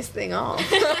 turn this thing off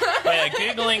Oh, yeah,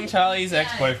 Googling Charlie's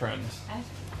ex-boyfriend.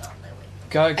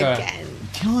 Go. again?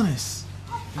 Killing us.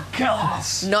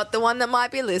 Not the one that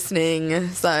might be listening.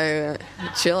 So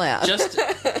chill out. Just,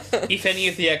 if any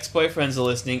of the ex-boyfriends are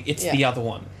listening, it's Yeah. the other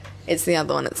one. It's the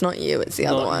other one. It's not you. It's the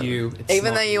other Not one. you. It's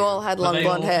Even not though you all had long They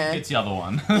blonde all hair. think it's the other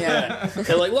one. Yeah.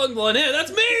 They're like, long blonde hair,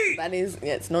 that's me! That is,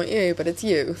 yeah, it's not you, but it's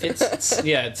you. It's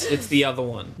the other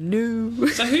one. No.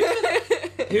 So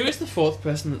who is the fourth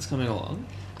person that's coming along?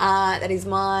 That is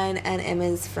mine and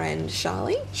Emma's friend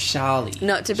Charlie. Charlie.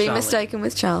 Not to be Charlie. mistaken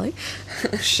with Charlie.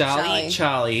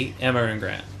 Charlie, Emma and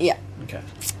Grant. Yeah, Okay.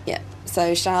 yeah.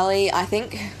 So Charlie, I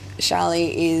think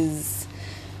Charlie is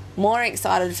more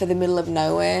excited for the Middle of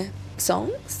Nowhere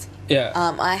songs. Yeah.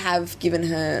 I have given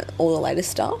her all the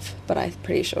latest stuff, but I'm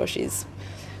pretty sure she's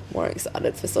more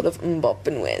excited for sort of Mbop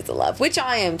and Where's the Love, which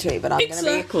I am too. But I'm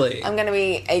Exactly. gonna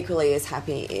be equally as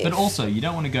happy. If, But also, you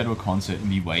don't want to go to a concert and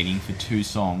be waiting for 2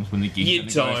 songs when the gig You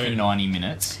is going to go for don't. 90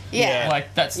 minutes. yeah,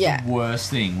 Like, that's Yeah. the worst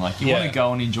thing. Like, you Yeah. want to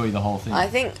go and enjoy the whole thing. I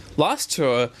think Last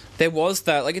tour, there was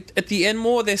that, like, at the end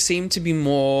more, there seemed to be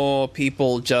more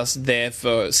people just there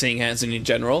for seeing Hanson in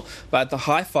general. But at the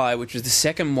Hi-Fi, which was the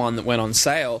second one that went on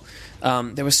sale,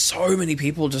 there were so many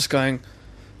people just going,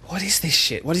 what is this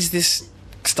shit? What is this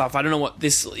stuff? I don't know what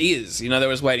this is. You know, they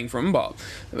was waiting for Mbop.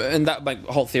 And that, my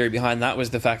whole theory behind that was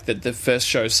the fact that the first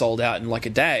show sold out in like a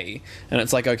day. And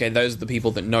it's like, okay, those are the people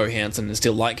that know Hanson and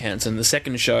still like Hanson. The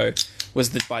second show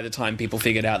was that by the time people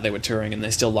figured out they were touring and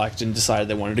they still liked and decided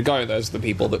they wanted to go, those are the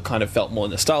people that kind of felt more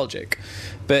nostalgic.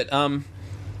 But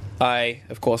I,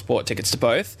 of course, bought tickets to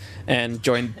both and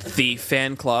joined the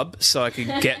fan club so I could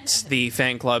get the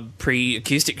fan club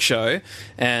pre-acoustic show,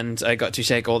 and I got to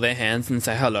shake all their hands and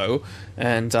say hello.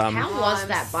 And How was I'm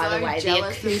that, by so the way? The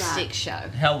jealous of that. acoustic show.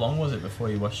 How long was it before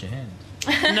you washed your hand?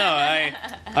 no, I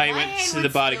went hand to the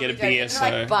would bar to still get a be dirty. beer, It's so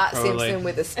like Bart probably. Simpson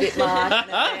with a spit mark and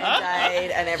a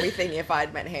band-aid and everything if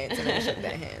I'd met Hanson and shook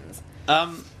their hands.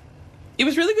 It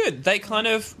was really good. They kind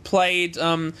of played.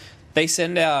 They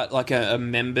send out like a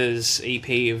members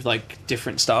EP of like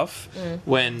different stuff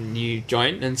when you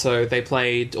join, and so they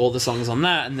played all the songs on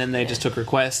that, and then they just took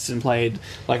requests and played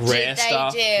like rare Did they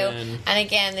stuff. do? And And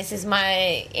again, this is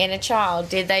my inner child.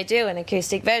 Did they do an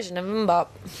acoustic version of Mbop?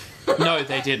 no,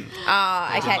 they didn't.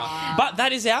 Oh, okay. But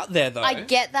that is out there though. I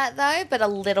get that though, but a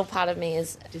little part of me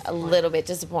is a little bit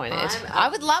disappointed. I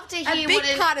would love to hear A big what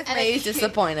an- part of an me is acou-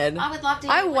 disappointed. I would love to.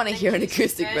 I hear want to what hear an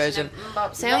acoustic version. of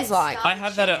Mbop sounds like. I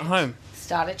have that at home.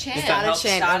 Start a chant. that Start a helps.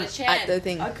 chant Start on- a chant. at the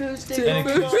thing. Acoustic. An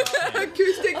acoustic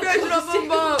Acoustic version of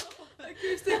Mbop.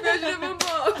 Acoustic version of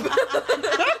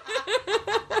Mbop.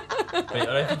 But I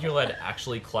don't think you're allowed to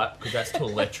actually clap because that's too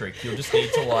electric. You'll just need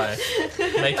to like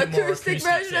make it more Acoustic acoustic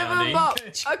version of sounding.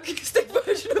 Mbop. Acoustic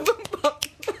version of Mbop.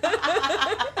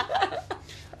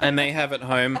 I may have at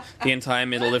home the entire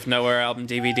Middle of Nowhere album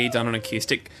DVD done on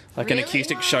acoustic, like an Really?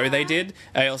 acoustic show they did.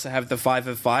 I also have the 5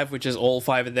 of 5, which is all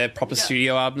 5 of their proper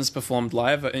studio albums performed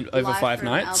live over 5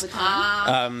 nights.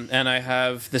 And I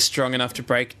have the Strong Enough to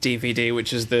Break DVD,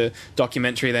 which is the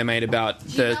documentary they made about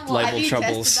the know what? label Have you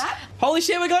troubles. tested that? Holy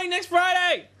shit, we're going next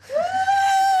Friday!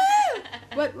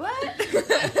 What? What?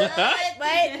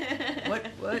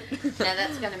 No,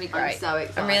 that's going to be great. I'm so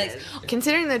excited. I'm really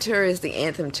Considering the tour is the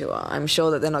Anthem tour, I'm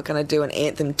sure that they're not going to do an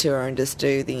Anthem tour and just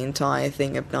do the entire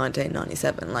thing of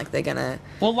 1997. Like, they're going to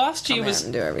Well, last year come out was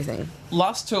and do everything.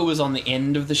 last tour was on the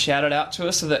end of the Shout It Out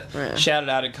tour, so that Yeah. Shout It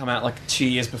Out had come out like 2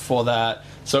 years before that,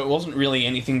 so it wasn't really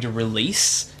anything to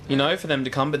release, you know, for them to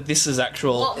come. But this is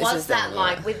actual. What This was is that the-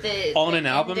 like with the On the an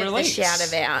album end of the release?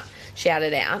 Shout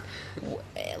it out.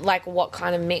 Like what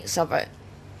kind of mix of it?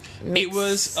 It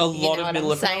was a lot of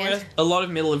middle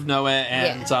of nowhere,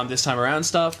 and Yeah. this time around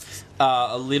stuff.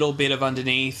 A little bit of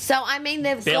underneath. So I mean,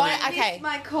 they've Barely- got okay.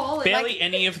 My call. Barely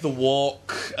any of the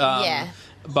walk. Yeah.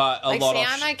 But a Like, lot see, of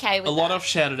I'm okay with a lot that. of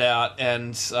Shout It Out,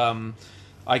 and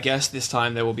I guess this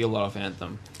time there will be a lot of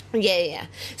Anthem. Yeah.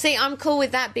 See, I'm cool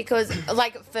with that because,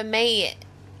 like, for me,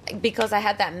 because I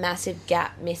had that massive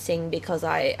gap missing because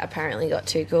I apparently got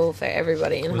too cool for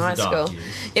everybody in high the dark school. years.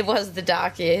 It was the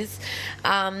dark years.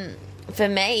 For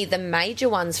me, the major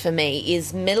ones for me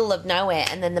is Middle of Nowhere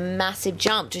and then the massive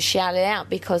jump to Shout It Out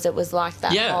because it was like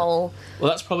that Yeah. whole... Well,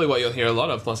 that's probably what you'll hear a lot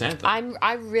of, plus Anthem.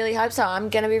 I really hope so. I'm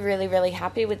going to be really, really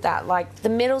happy with that. Like, the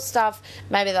middle stuff,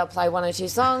 maybe they'll play one or two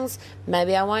songs.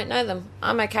 Maybe I won't know them.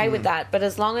 I'm okay with that. But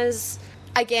as long as,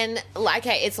 again, like,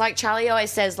 okay, it's like Charlie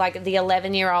always says, like, the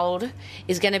 11-year-old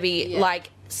is going to be, like,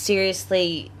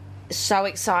 seriously so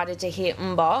excited to hear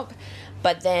Mbop.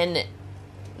 But then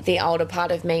the older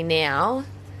part of me now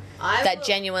that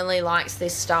genuinely likes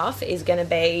this stuff is going to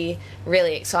be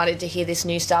really excited to hear this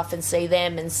new stuff and see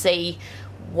them and see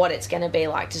what it's going to be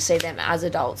like to see them as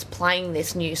adults playing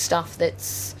this new stuff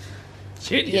that's,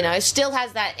 Shit, you know, still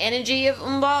has that energy of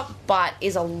Mbop, but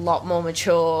is a lot more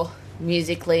mature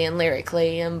musically and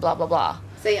lyrically and blah, blah, blah.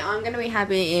 See, I'm going to be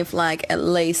happy if, like, at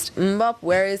least Mbop,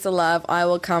 Where Is the Love, I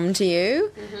Will Come to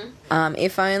You.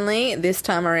 If only this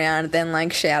time around, then,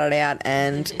 like, Shout It Out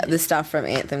and the stuff from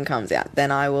Anthem comes out.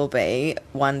 Then I will be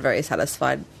one very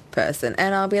satisfied person.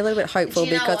 And I'll be a little bit hopeful Do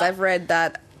you know because what? I've read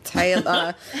that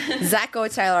Taylor, Zach or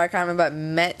Taylor, I can't remember,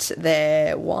 met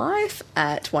their wife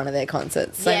at one of their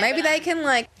concerts. So Yeah, maybe but they can,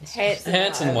 like...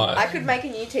 Handsome wife. I could make a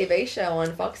new TV show on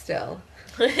Foxtel.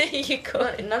 You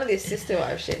could. None of this sister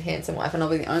wife shit, handsome wife, and I'll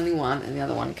be the only one, and the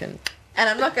other one can. And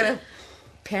I'm not going to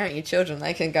parent your children;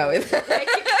 they can go with.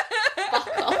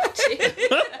 Fuck off, Jim.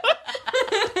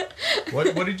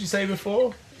 What did you say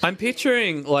before? I'm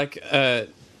picturing like a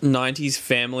 90s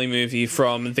family movie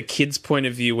from the kid's point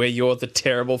of view where you're the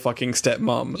terrible fucking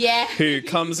stepmom. Yeah. Who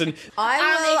comes and.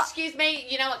 I Excuse me,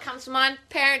 you know what comes to mind?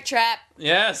 Parent Trap.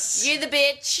 Yes. You the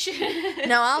bitch. will.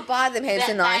 No, I'll buy them heaps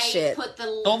of nice shit. Put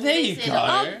the Oh, there you this in go. a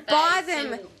I'll base buy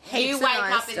them and heaps You of wake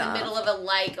nice up in stuff. the middle of a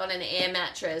lake on an air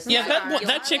mattress. Yeah, Like,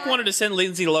 that chick wanted to send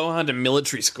Lindsay Lohan to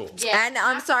military school. Yeah, And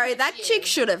I'm sorry, that you. chick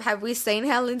should have. Have we seen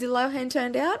how Lindsay Lohan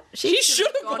turned out? She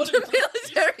should have gone gone to to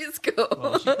military school.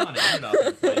 Well, she kind of ended up in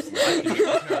a place like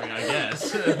military, I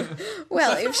guess.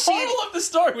 Well, if she Moral of the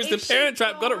story was the if she'd Parent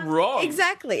Trap got it wrong.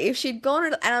 exactly, if she'd gone,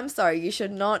 and I'm sorry, you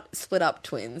should not split up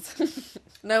twins.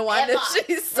 No wonder Ever,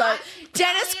 she's so. right?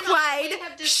 Dennis Charlie and I, we Quaid,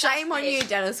 have discussed shame on this. you,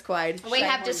 Dennis Quaid. We Shame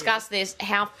have on discussed this,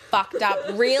 how fucked up,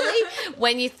 really,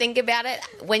 when you think about it,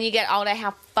 when you get older,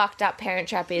 how fucked up Parent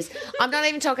Trap is. I'm not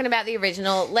even talking about the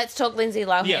original. Let's talk Lindsay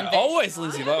Lohan. Yeah, version. always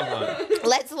Lindsay Lohan.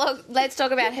 Let's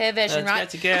talk about her version, Let's right? get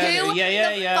together. Who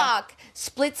Yeah, the yeah. fuck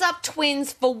splits up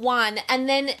twins for one, and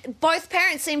then both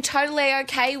parents seem totally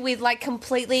okay with like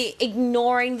completely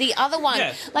ignoring the other one?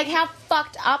 Yeah. Like, how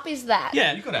fucked up is that?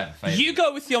 Yeah, You gotta have faith. You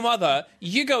go with your mother,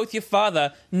 you go with your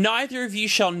father, neither of you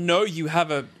shall know you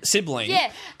have a sibling.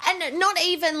 Yeah, and not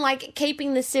even like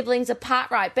keeping the siblings apart,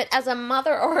 right? But as a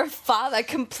mother or a father,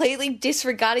 completely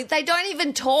disregarding. They don't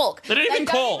even talk. They don't even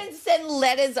call. They don't even send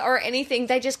letters or anything.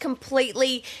 They just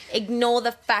completely ignore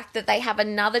the fact that they have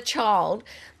another child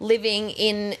living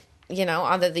in, you know,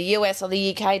 either the US or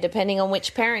the UK, depending on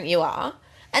which parent you are,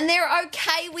 and they're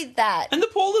okay with that. And the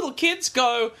poor little kids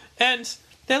go and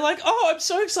they're like, "Oh, I'm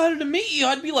so excited to meet you."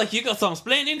 I'd be like, "You got some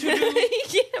planning to do?"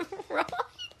 Yeah, right.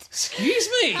 Excuse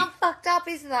me. How fucked up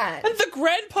is that? And the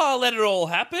grandpa let it all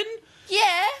happen. Yeah,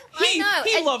 I He- know.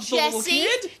 he And loves the little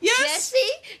kid. Yes.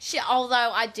 Jessie,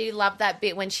 although I do love that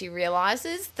bit when she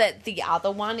realizes that the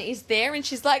other one is there, and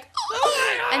she's like,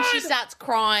 Oh my and she God. starts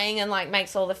crying and like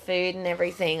makes all the food and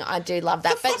everything. I do love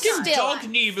that, The but fucking still, dog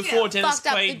knew before Dennis fucked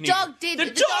up. Quaid The knew. dog did. The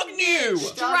dog knew.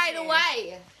 straight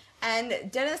away.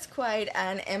 And Dennis Quaid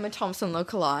and Emma Thompson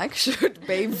look alike should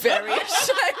be very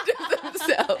ashamed of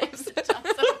themselves.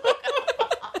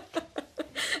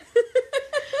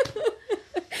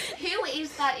 Who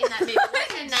is that in that movie?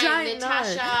 What's her Don't name?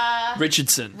 know.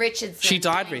 Richardson. Richardson. She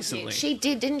died Thank you. recently. She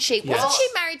did, didn't she? Yes. Wasn't she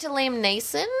married to Liam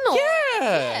Neeson? Or? Yeah.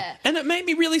 Yeah. And it made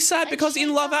me really sad because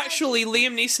in Love Actually,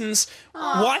 Liam Neeson's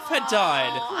wife had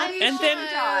died. And then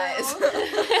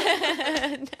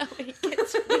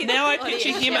now I picture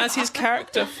him as his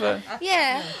character for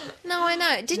Yeah. No, I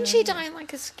know. Didn't she die in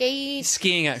like a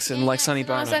skiing accident like Sonny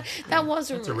Bono. That's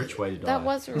a rich way to die. That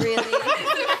was really.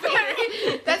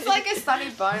 That's like a Sonny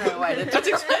Bono way to That's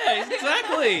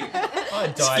exactly.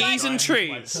 I died Skis and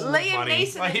trees. Liam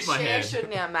Neeson and Cher should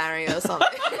now marry or something.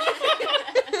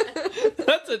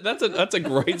 That's a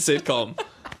great sitcom.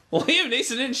 Liam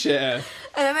Neeson and Cher.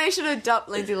 And then they should adopt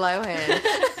Lindsay Lohan.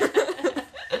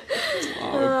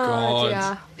 Oh God.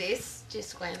 Yeah. This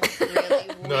just went really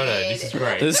weird. No, this is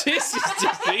great. This is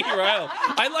just derailed.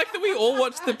 I like that we all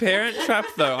watched The Parent Trap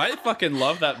though. I fucking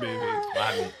love that movie.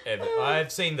 I haven't ever.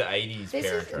 I've seen the 80s This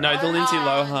Parent is- Trap. No, the Lindsay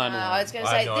Lohan No, one. I was going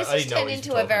to I say, know- this I has didn't know turned what into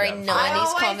you a were very talking 90s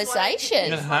about.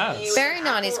 conversation. It has. Very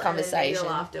 90s conversation.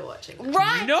 After watching it.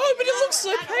 Right. No, but it looks so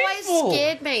That painful. always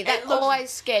scared me. That It looked- always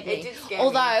scared me. It did scare me,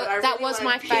 Although but I that really was my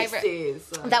wanted favourite. kisses,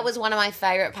 so. That was one of my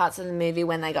favourite parts of the movie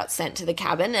when they got sent to the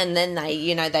cabin and then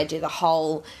they do the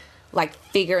whole like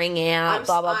figuring out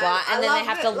blah blah blah and then they love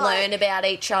have it, to like- learn about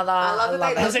each other. I love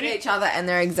that they look at each other and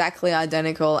they're exactly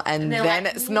identical, and they're then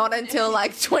like, it's not until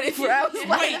like 24 hours later.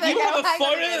 Wait, they you go, have a "Hang on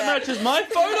photo that minute. matches my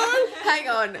photo? Hang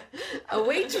on. Are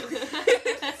we?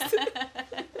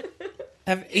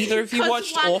 Have either of you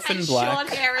watched one Orphan has Black? short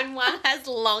hair and one has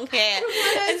long hair,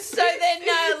 and so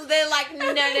they're like no,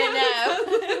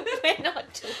 we're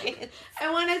not twins.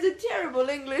 And one has a terrible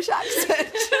English accent.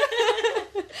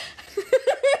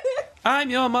 I'm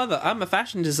your mother. I'm a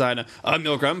fashion designer. I'm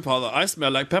your grandfather. I smell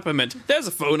like peppermint. There's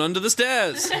a phone under the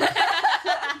stairs.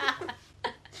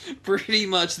 Pretty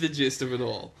much the gist of it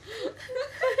all.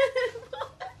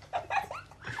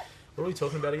 What are we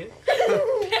talking about again?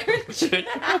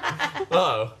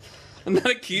 Oh. And that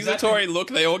accusatory look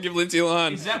they all give Lindsay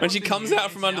Lohan Is that when what she the comes new out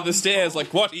from under the album's stairs, called?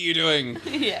 like, what are you doing?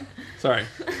 Yeah. Sorry.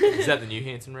 Is that the new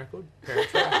Hanson record? Parent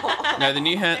Trap? No, the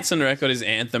new Hanson record is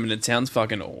Anthem, and it sounds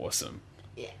fucking awesome.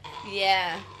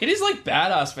 Yeah. It is like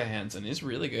badass for Hanson. It's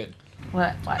really good.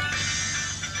 What?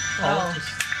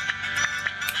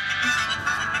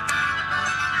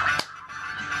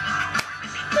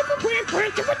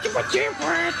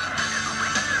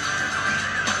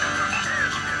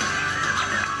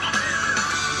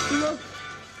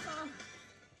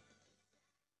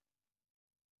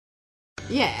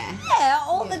 Yeah. Yeah,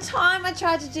 all the time I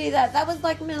tried to do that. That was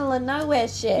like middle of nowhere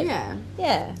shit. Yeah.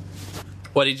 Yeah.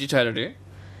 What did you try to do?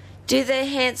 Do the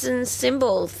Hanson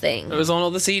symbol thing. It was on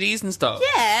all the CDs and stuff.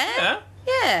 Yeah. Yeah?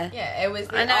 Yeah. Yeah, it was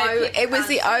the I know O. people It was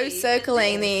the can't O see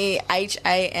circling the HANSO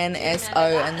and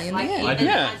the Like, end. even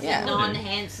Yeah. as Yeah. a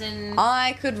non-Hanson.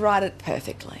 I could write it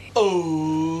perfectly.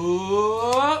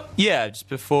 Oh. Yeah, just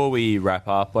before we wrap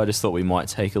up, I just thought we might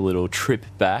take a little trip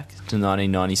back to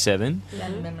 1997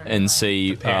 and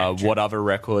see what other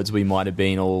records we might have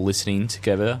been all listening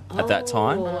together at that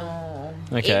time.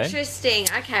 Okay. Interesting.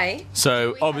 Okay.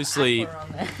 So obviously,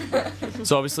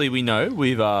 we know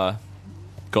we've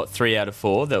got 3 out of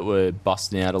 4 that were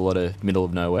busting out a lot of middle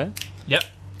of nowhere. Yep.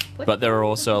 But there are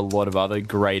also a lot of other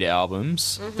great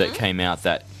albums that came out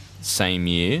that same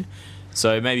year.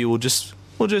 So maybe we'll just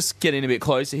get in a bit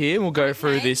closer here and we'll go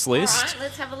through this list. All right,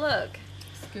 let's have a look.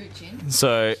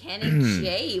 So Kenny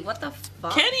G. What the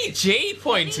fuck? Kenny G,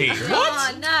 Pointy.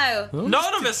 Oh, no.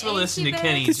 None of us will listen to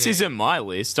Kenny this G. isn't my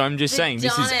list. I'm just saying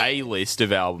this is Donna- a list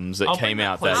of albums that I'll came bring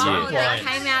out that that point year. up. Oh, they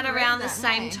came out around the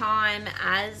same time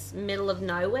as Middle of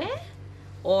Nowhere?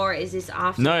 Or is this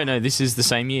after? No, this is the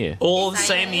same year. All the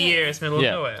same year as Middle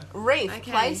Yeah. of Nowhere. Reef,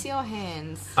 Okay. place your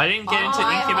hands. I didn't get into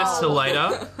Incubus till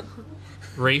later.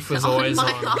 Reef was always on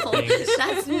things.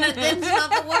 That's not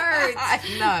the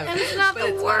words. No. That's not But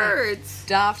the it's words.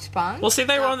 Daft Punk. Well, see,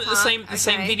 they were on the same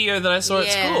Okay. video that I saw Yeah.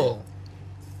 at school.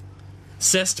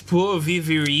 C'est pour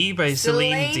vivre by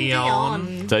Celine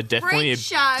Dion. So definitely, Freak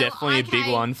Show, definitely a big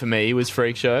okay. one for me was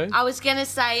Freak Show. I was going to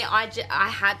say, I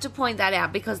had to point that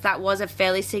out because that was a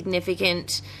fairly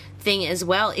significant thing as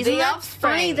well. Isn't The that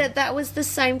Offspring. funny that was the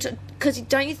same? Because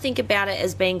don't you think about it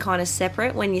as being kind of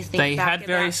separate when you think They back had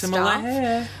very about similar stuff?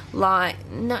 hair. Like,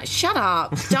 no, shut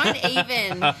up. Don't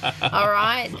even. All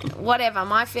right? Whatever.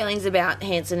 My feelings about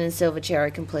Hanson and Silverchair are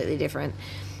completely different.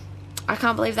 I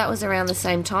can't believe that was around the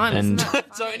same time. And- Isn't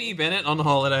that Tony Bennett on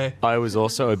holiday. I was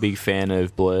also a big fan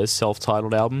of Blur's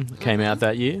self-titled album that came out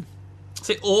that year.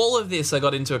 See, all of this I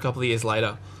got into a couple of years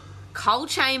later. Coal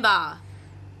Chamber.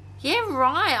 Yeah,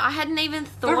 right. I hadn't even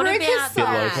thought Veruca about Salt.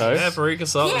 that. Loco. Yeah, Veruca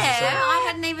Salt was Yeah, the song. I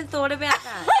hadn't even thought about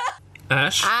that.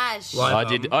 Ash. Ash.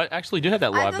 Live I actually do have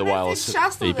that Live the Wireless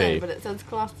Shasta then, EP. but it says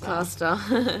cluster. Cluster.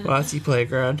 Party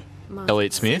Playground.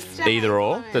 Elliott Smith, Either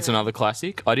or. That's another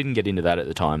classic. I didn't get into that at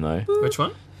the time though. Which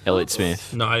one? Elliott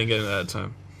Smith. No, I didn't get into that at the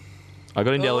time. I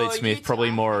got into Elliott Smith you probably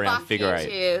try. more around Fuck figure you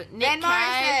eight. too. Nick Van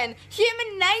Cave. Morrison,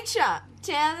 Human Nature.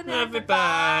 Telling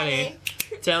Everybody.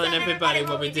 Telling everybody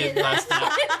what we did last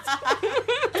night.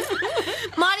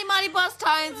 Mighty Boss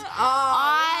Tones.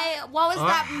 What was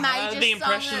that major The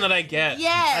impression song that I get.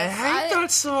 Yes. I hate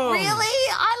that song. Really?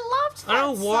 I loved that I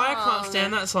don't know why I song. can't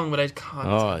stand that song, but I can't.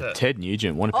 Oh, do it. Ted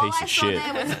Nugent, what a All piece I of saw shit.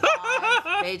 there was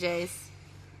BJ's.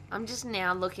 I'm just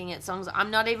now looking at songs.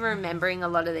 I'm not even remembering a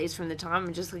lot of these from the time.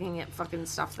 I'm just looking at fucking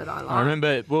stuff that I like. I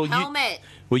remember, Helmet.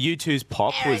 U2's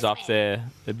Pop was up there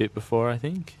a bit before, I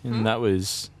think. And that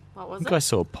was, What I was think I it?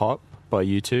 saw Pop by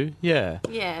U2. Yeah.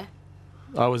 Yeah.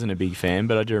 I wasn't a big fan,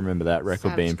 but I do remember that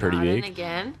record being Savage pretty Garden big.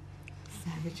 again.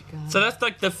 Savage God. So that's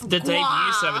like the debut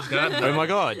Wow. Savage Garden. Oh my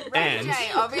god. And Jay,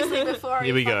 obviously before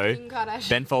here we go. Kim Kardashian.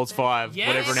 Ben Folds 5, Yes.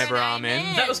 Whatever Never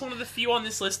Amen. That was one of the few on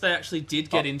this list they actually did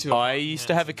get into. I used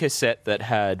to have a cassette that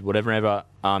had Whatever Never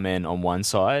Amen on one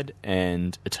side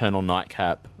and Eternal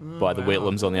Nightcap by the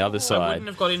Whitlams on the other I side. wouldn't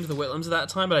have got into the Whitlams at that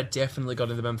time, but I definitely got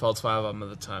into the Ben Folds 5 album at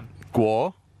the time.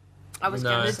 Gwar. I was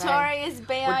No. going to say. Notorious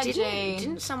Well, B.I.G.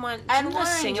 didn't someone, And didn't a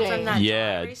singer Warren from G. that die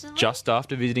Yeah, recently? just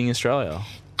after visiting Australia.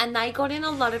 And they got in a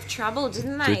lot of trouble,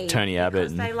 didn't they? With Tony Abbott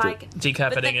Because they and like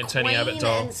Decapitating but a the Tony Abbott Queen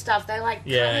doll. and stuff. They like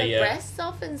Yeah, cut her yeah. breasts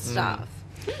off and stuff.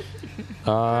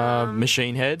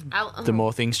 Machine Head. The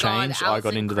More Things Change. I got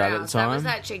Alison into that at the Krauss. That was time.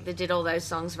 that chick that did all those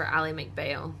songs for Ally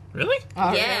McBeal. Really?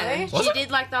 Oh, Yeah, really? Was she it?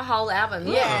 did like the whole album.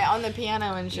 Yeah, on the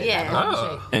piano and shit. Yeah. that one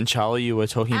Oh. chick. And Charlie, you were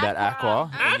talking about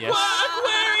Aqua. And Aqua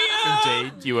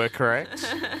Aquarium! indeed, you were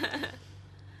correct.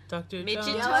 Dr. Midget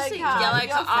John. Yellow Tussie. Card. Yellow Your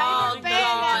Card. Oh favourite band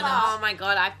god. ever. Oh my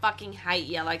god. I fucking hate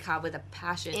Yellow Card with a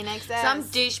passion. In excess. Some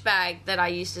douchebag that I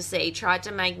used to see tried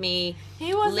to make me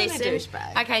He wasn't listen. a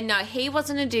douchebag. Okay, no, he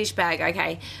wasn't a douchebag.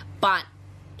 Okay, but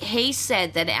he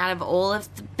said that out of all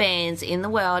of the bands in the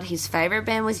world, his favorite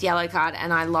band was Yellow Card,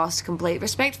 and I lost complete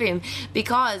respect for him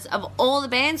because of all the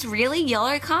bands. Really,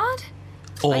 Yellow Card?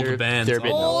 All the bands. they're a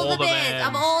bit- All the bands,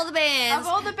 of all the bands,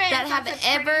 Of all the bands, that have that's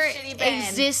a pretty ever shitty band.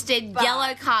 existed, But-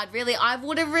 Yellow Card. Really, I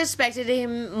would have respected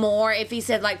him more if he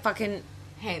said like fucking.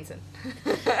 Hanson.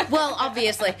 Well,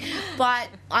 obviously, but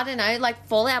I don't know, like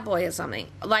Fall Out Boy or something.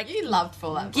 Like You loved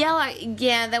Fall Out Boy.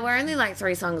 yeah, there were only like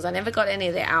 3 songs. I never got any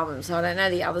of their albums, so I don't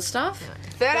know the other stuff.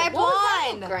 Third Eye What was that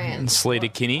look, Blind. Grant? Sleater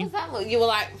What Kinney. was that look? You were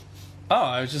like, Oh,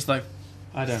 I was just like,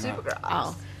 I don't know. Supergirl.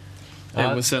 oh.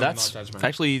 It was certainly That's not judgmental.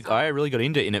 actually, I really got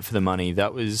into In It for the Money.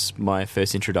 That was my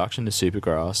first introduction to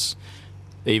Supergrass.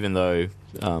 Even though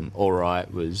All Right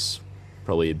was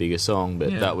probably a bigger song, but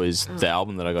Yeah. that was the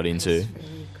album that I got into.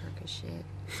 Really crook of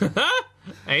shit.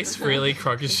 Ace really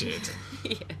crock as shit.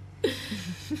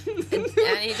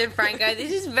 And he did Franco.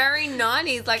 This is very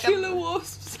 90s, like Killer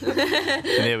Wasps. And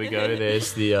there we go.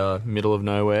 There's the Middle of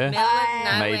Nowhere,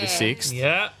 May the 6th.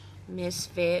 Yeah.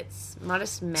 Misfits,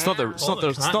 Modest Mouse. It's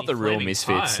not the real Flaming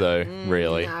Misfits Tide. though,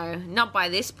 really. No, not by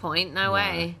this point. No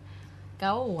way.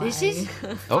 Go away. This is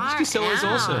Elvis far Costello is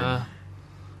out. awesome.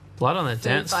 Blood on the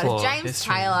dance Fighters. floor. James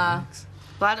History. Taylor.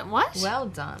 But what? Well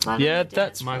done. Blood on Yeah, the Dance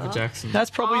that's Michael Floor. Jackson. That's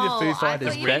probably the Foo I Fighters'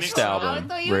 thought you best were- album. I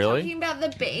thought you were Really? talking about the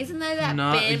bees and that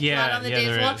No, band yeah, Blood on the yeah, Dance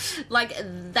there Floor. is.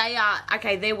 Like they are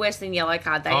okay. They're worse than Yellow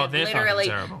Card. They Oh, are they're fucking literally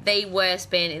terrible. the worst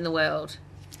band in the world.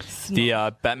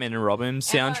 The Batman and Robin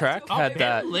soundtrack had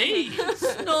that. Please.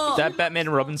 That Batman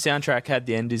and Robin soundtrack had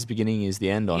the end is beginning is the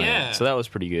end on Yeah. it, so that was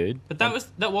pretty good. But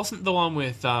that wasn't the one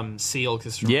with Seal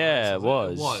Kiss from Yeah, Rose, it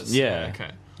was. It was. Yeah. Okay.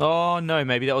 Oh no,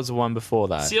 maybe that was the one before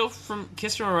that. Seal from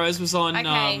Kiss from a Rose was on.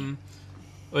 Okay.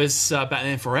 Was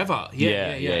Batman Forever?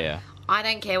 Yeah. I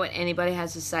don't care what anybody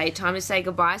has to say. Time to Say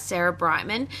Goodbye, Sarah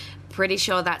Brightman. Pretty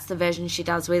sure that's the version she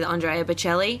does with Andrea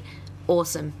Bocelli.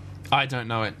 Awesome. I don't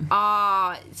know it.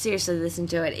 Oh, seriously, listen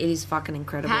to it. It is fucking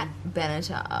incredible. Pat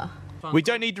Benatar. We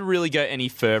don't need to really go any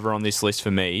further on this list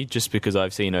for me, just because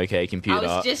I've seen OK I Computer.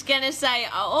 was just going to say,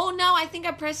 oh no, I think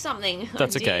I pressed something.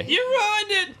 That's I did. okay. You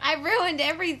ruined it. I ruined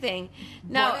everything.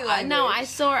 No, Body language. no, I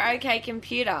saw OK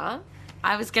Computer.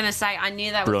 I was going to say, I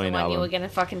knew that was Brilliant the one you album. were going to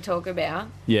fucking talk about.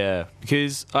 Yeah,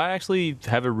 because I actually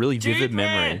have a really vivid Dude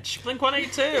memory. Ranch, Blink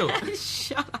 182.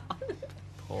 Shut up.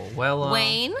 Paul Weller.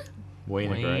 Wayne?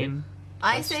 Wayne are great. Wayne.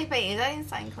 ICP. Is that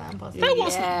Insane Clown Posse? That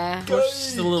wasn't Yeah.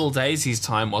 just the Little Daisies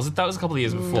time, was it? That was a couple of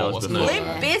years before, That was wasn't before. it?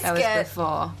 Limp That was Bizkit.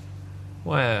 before.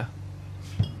 Where?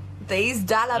 These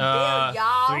dollar bill,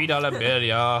 y'all. $3 bill,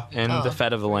 yeah. And Oh. The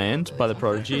Fat of the Land by The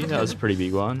Prodigy. That was a pretty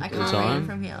big one I at the can't read time.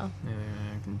 from here.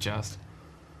 Just.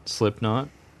 Slipknot.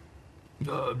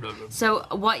 So,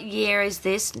 what year is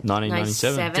this?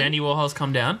 1997. Dandy Warhol's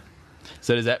Come Down.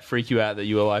 So does that freak you out that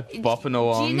you were like bopping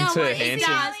along you know to what it Hanson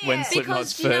does? when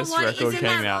Slipknot's first record Isn't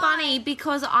came that out? funny?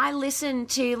 Because I listen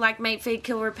to like Meat Feed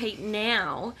Kill Repeat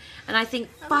now, and I think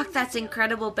fuck that's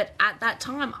incredible. But at that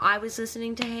time, I was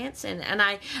listening to Hanson, and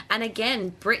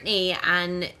again Britney,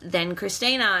 and then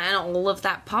Christina, and all of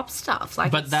that pop stuff.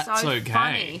 Like, But it's that's so okay,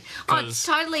 funny. Oh, it's 'cause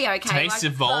totally okay. Tastes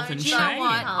Like, evolve and do change. you know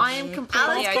what? I am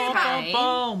completely okay.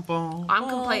 Boom, boom. I'm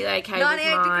completely okay with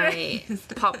 98 my degrees.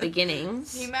 pop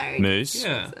beginnings. You married Moose.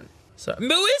 Yeah. So,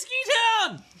 Whiskey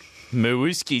Town!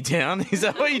 Whiskey Town? Is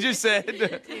that what you just said?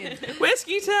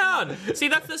 Whiskey Town. See,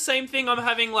 that's the same thing I'm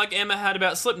having like Emma had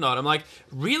about Slipknot. I'm like,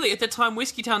 really? At the time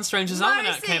Whiskey Town Strangers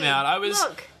Almanac came out, I was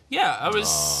Look.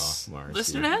 Morrissey.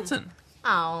 listening to Hanson.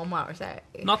 Oh, Morrissey.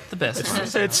 Not the best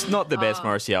one. It's not the best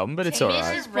Morrissey album, but it's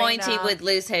alright. Mrs. Pointy would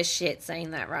lose her shit saying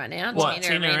that right now. What,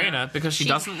 Tina Arena? Because she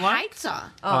doesn't like? hates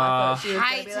her. Oh, I thought she was gonna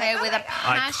Hates be like, her with a I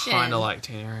passion. kind of like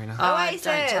Tina Arena. Oh, Oasis.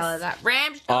 don't tell her that.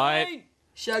 Rammstein.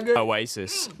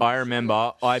 Oasis. I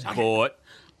remember I bought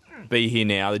Be Here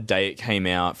Now the day it came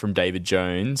out from David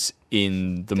Jones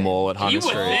in the mall at Hunter You were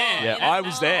Street. there. Yeah, I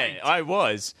was there. I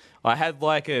was. I had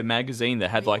like a magazine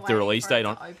that had like the waiting release for it date to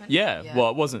on. open? Yeah, Yeah.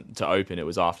 well, it wasn't to open. It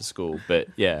was after school, but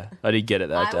yeah, I did get it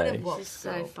that day. This is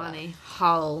so funny.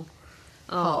 Hole.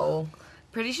 Oh.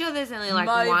 Pretty sure there's only like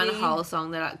Moby. one whole song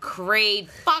that I... Creed.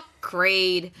 Fuck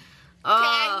Creed.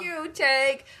 Oh. Can you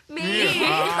take me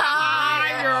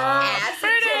higher?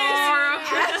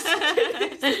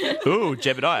 Ooh,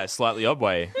 Jebediah, Slightly Odd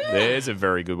Way. There's a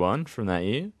very good one from that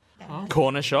year.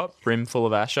 Corner Shop, Brimful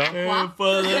of Asher. Charlie's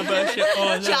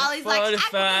like...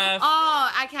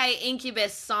 Oh, okay.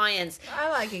 Incubus Science. I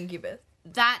like Incubus.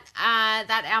 That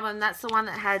album, that's the one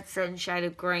that had Certain Shade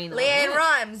of Green on Leanne it.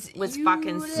 Rhymes. Was You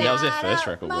fucking sick. That was their first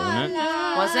record, wasn't it?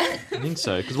 Was it? I think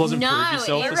so, because wasn't No, Prove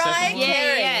Yourself the Mariah second one?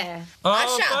 Carey. Yeah. Oh,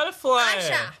 Usher. Butterfly.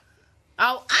 Asha.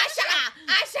 Oh, Usher!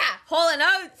 Hall and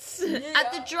Oates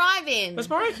at the drive-in. Was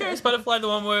Mariah Carey's Butterfly the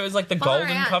one where it was like the Far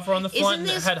golden out. cover on the front Isn't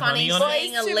that this had funny honey on it?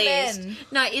 seeing a Boys to list? Men.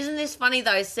 No, isn't this funny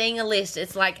though? Seeing a list,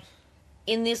 it's like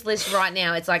in this list right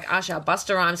now. It's like Usher,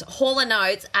 Busta Rhymes, Hall and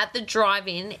Oates at the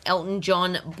drive-in, Elton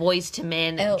John, Boys to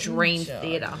Men, Elton Dream John.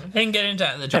 Theater, Didn't get into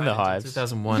it in the And the Giants Hives. in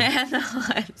 2001. and the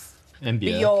Hives. And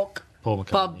Björk. York. Paul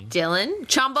Bob McCartney. Dylan,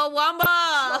 Chumbawamba.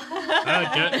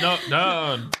 I get knocked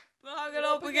down. Knock it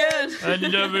up again. And you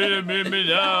never bring me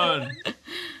down.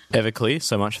 Everclear,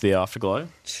 So Much for the Afterglow.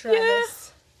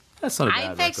 Travis. That's not a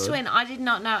bad Aphex record. Twin. I did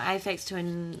not know Aphex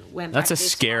Twin went That's back a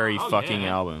this scary far. fucking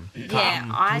yeah. album. Yeah,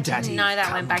 I didn't know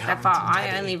that went back that far.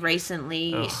 I only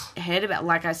recently heard about.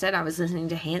 Like I said, I was listening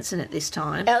to Hanson at this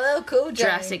time. LL Cool J.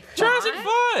 Jurassic 5. Jurassic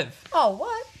 5. Oh,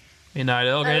 what? Midnight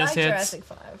Oil, I Greatest like Hits. Jurassic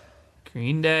 5.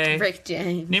 Green Day. Rick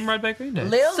James. Nimrod by Green Day.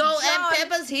 Lil Salt Jon. and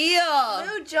Pepper's here.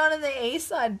 Lil Jon and the East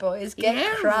Side Boys get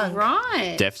Yeah, crunk.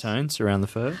 right. Deftones, Around the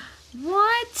Fur.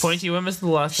 What? Pointy, when was the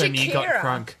last time you got Shakira.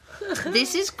 crunk?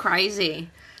 This is crazy.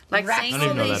 Like Rap seeing I don't all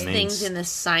even know what these that things means. in the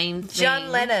same thing. John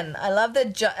Lennon. I love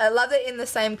that in the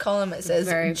same column it says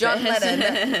Very John best.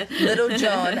 Lennon, Little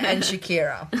John, and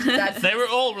Shakira. That's, They were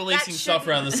all releasing That stuff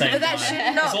around the same but that time.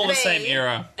 should not It's all the be. same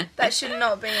era. that should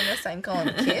not be in the same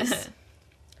column. Kiss.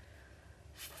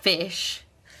 Fish.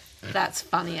 That's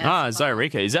funny. as Ah, fuck.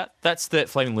 Zyrika. That's that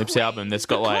Flaming Lips album that's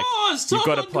got like Because, you've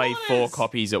got to Tom play 4 Adonis.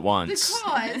 copies at once.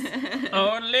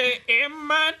 Only in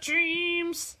my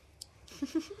dreams.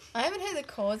 I haven't heard the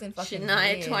cause in fucking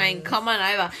Shania years. Twain, come on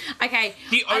over. Okay,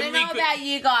 The I don't only know good- about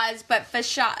you guys, but for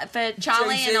Charlie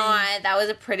Jay-Z. and I, that was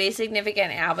a pretty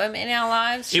significant album in our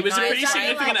lives. It was a Shania pretty Twain,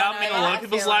 significant like, album in a I lot of feel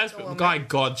people's like lives, a but woman. guy,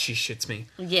 God, she shits me.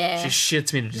 Yeah. She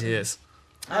shits me to tears.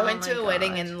 I went Oh to my a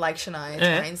wedding God. and like Shania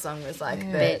Yeah. Twain's song was like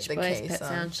Beach the Boys key Pet song.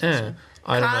 Sound Yeah. System.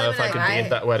 I don't know Kylie if I could Minogue, be at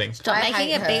that wedding. Stop I making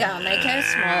hate it her. bigger. Make her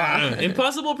smaller.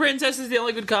 Impossible Princess is the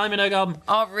only good Kylie Minogue album.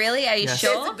 Oh, really? Are you Yes.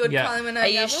 sure? It's a good Yeah. Kylie Minogue Are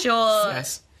you album. sure?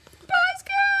 Yes.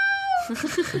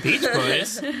 Spice Girls. Beach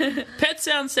Boys. Pet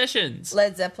Sound Sessions.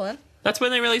 Led Zeppelin. That's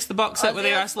when they released the box set where they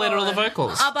Ozzy isolated all the Osbourne.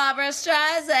 vocals. Oh, Barbara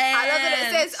Streisand. I love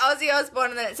that it says Ozzy Osbourne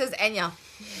and then it says Enya.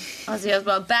 Ozzy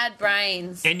Osbourne. Bad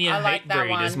Brains. Enya I like that Hatebreed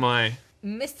one. is my...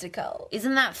 Mystical.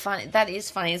 Isn't that funny? That is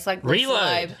funny. It's like Liz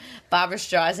Reload. Loeb, Barbara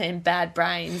Streisand, Bad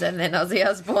Brains, and then Ozzy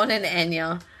Osbourne and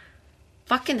Enya.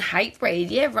 Fucking Hatebreed.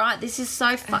 Yeah, right. This is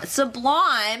so fun.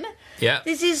 Sublime. Yeah.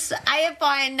 This is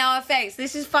AFI and No Effects.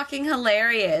 This is fucking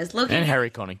hilarious. Look And at Harry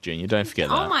Connick Jr., don't forget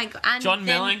that. Oh my god! And John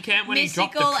then Mellencamp when he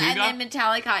dropped the Mystical and cougar. then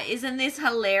Metallica. Isn't this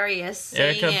hilarious? Seeing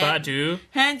Erica it. Badu.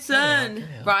 Hanson,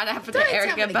 right after Don't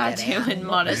Erica tell me to get Badu out. and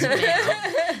Modest Mouse.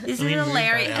 This is mean, move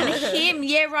hilarious. that And out. him,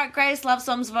 yeah, right. Greatest Love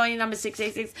Songs, Volume number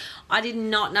 666. I did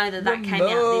not know that came out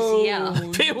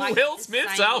this year. Will Like, Will the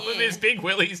Smith's same album year. is Big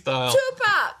Willie style.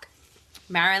 Tupac.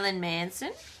 Marilyn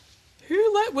Manson.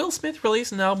 Who let Will Smith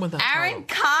release an album with that Aaron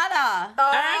title? Carter.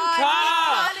 Aaron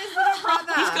Carr!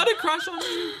 Brother. He's got a crush on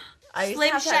you. I used to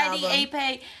Slim have that Shady album.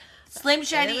 EP. Slim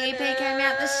Shady EP came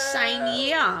out the same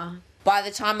year. By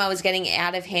the time I was getting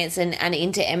out of Hanson and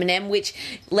into Eminem, which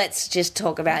let's just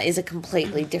talk about is a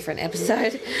completely different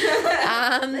episode.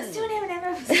 Let's do an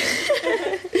Eminem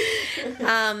episode.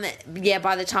 Yeah,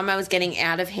 by the time I was getting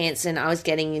out of Hanson, I was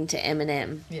getting into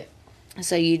Eminem. Yeah.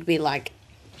 So you'd be like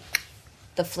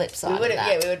the flip side We would of have,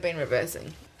 that. yeah, we would have been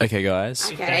reversing. Okay,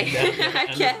 guys. Okay.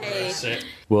 Okay.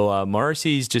 Well,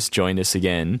 Morrissey's just joined us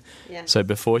again. Yeah. So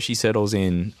before she settles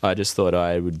in, I just thought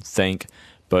I would thank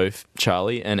both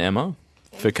Charlie and Emma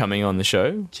for coming on the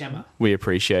show. Gemma. We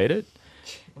appreciate it.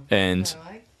 And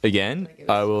again,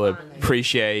 I will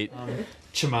appreciate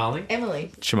Chamali.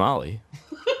 Emily. Chamali.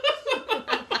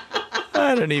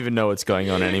 I don't even know what's going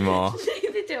on anymore.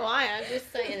 Neither do I. I'm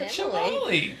just saying Emily.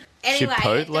 Chamali. Anyway,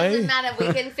 Chipotle? it doesn't matter.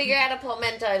 We can figure out a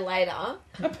portmanteau later.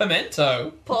 A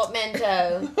pimento.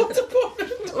 Portmanteau. What's a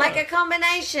portmanteau? Like a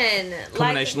combination.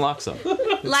 Combination laksa.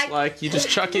 Like, Like you just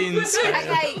chuck in.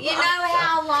 okay, you know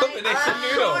how like... Combination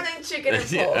noodle. Corn and chicken and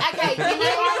pork. Okay, you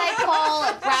know how they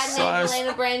call Brad and Size.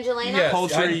 Angelina Brangelina? Yes,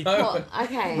 Poultry. I know.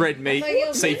 Okay. Red meat, I thought you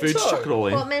were- seafood, just chuck it all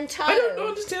in. Portmanteau. I don't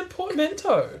understand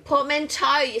portmanteau.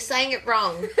 Portmanteau. You're saying it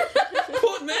wrong.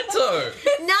 Portmanteau.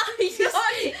 No, you're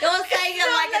saying it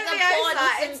like it's a port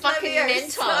and some fucking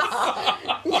Mentos.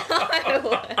 No.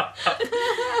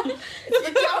 It's a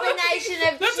combination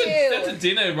of That's a two.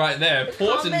 dinner right there.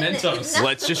 Port and Combina- Mentos. No.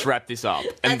 Let's just wrap this up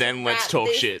and then let's wrap talk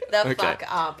this shit. The Okay. fuck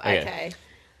up. Okay. Okay.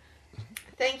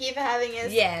 Thank you for having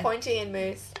us, Yeah. Pointy and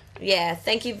Moose. Yeah,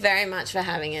 thank you very much for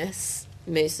having us,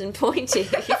 Moose and Pointy.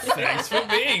 Thanks for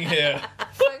being here.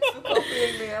 Thanks for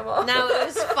copying me, Emma. No, it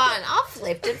was fun. I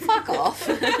flipped it. Fuck off.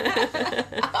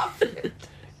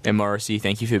 And Morrissey,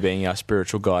 thank you for being our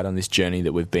spiritual guide on this journey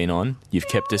that we've been on. You've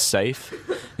kept us safe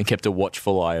and kept a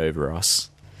watchful eye over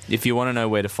us. If you want to know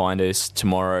where to find us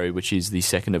tomorrow, which is the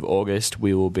 2nd of August,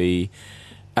 we will be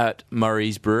at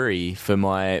Murray's Brewery for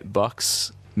my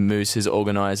Bucks. Moose has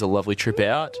organised a lovely trip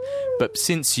out. But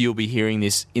since you'll be hearing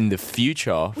this in the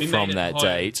future We from made it that home,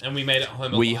 date, and we made it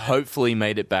home. we alive. hopefully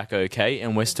made it back okay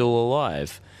and we're still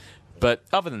alive. But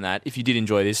other than that, if you did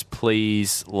enjoy this,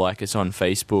 please like us on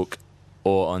Facebook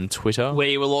or on Twitter.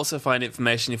 We will also find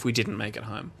information if we didn't make it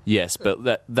home. Yes,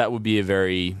 but that would be a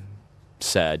very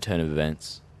sad turn of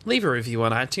events. Leave a review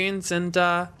on iTunes, and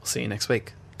we'll see you next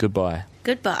week. Goodbye.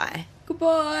 Goodbye.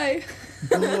 Goodbye.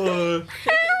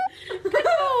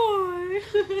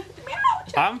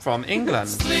 I'm from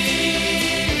England.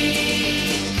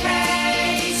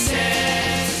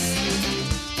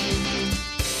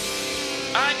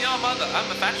 I'm your mother. I'm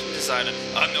a fashion designer.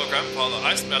 I'm your grandfather.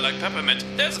 I smell like peppermint.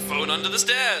 There's a phone under the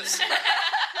stairs.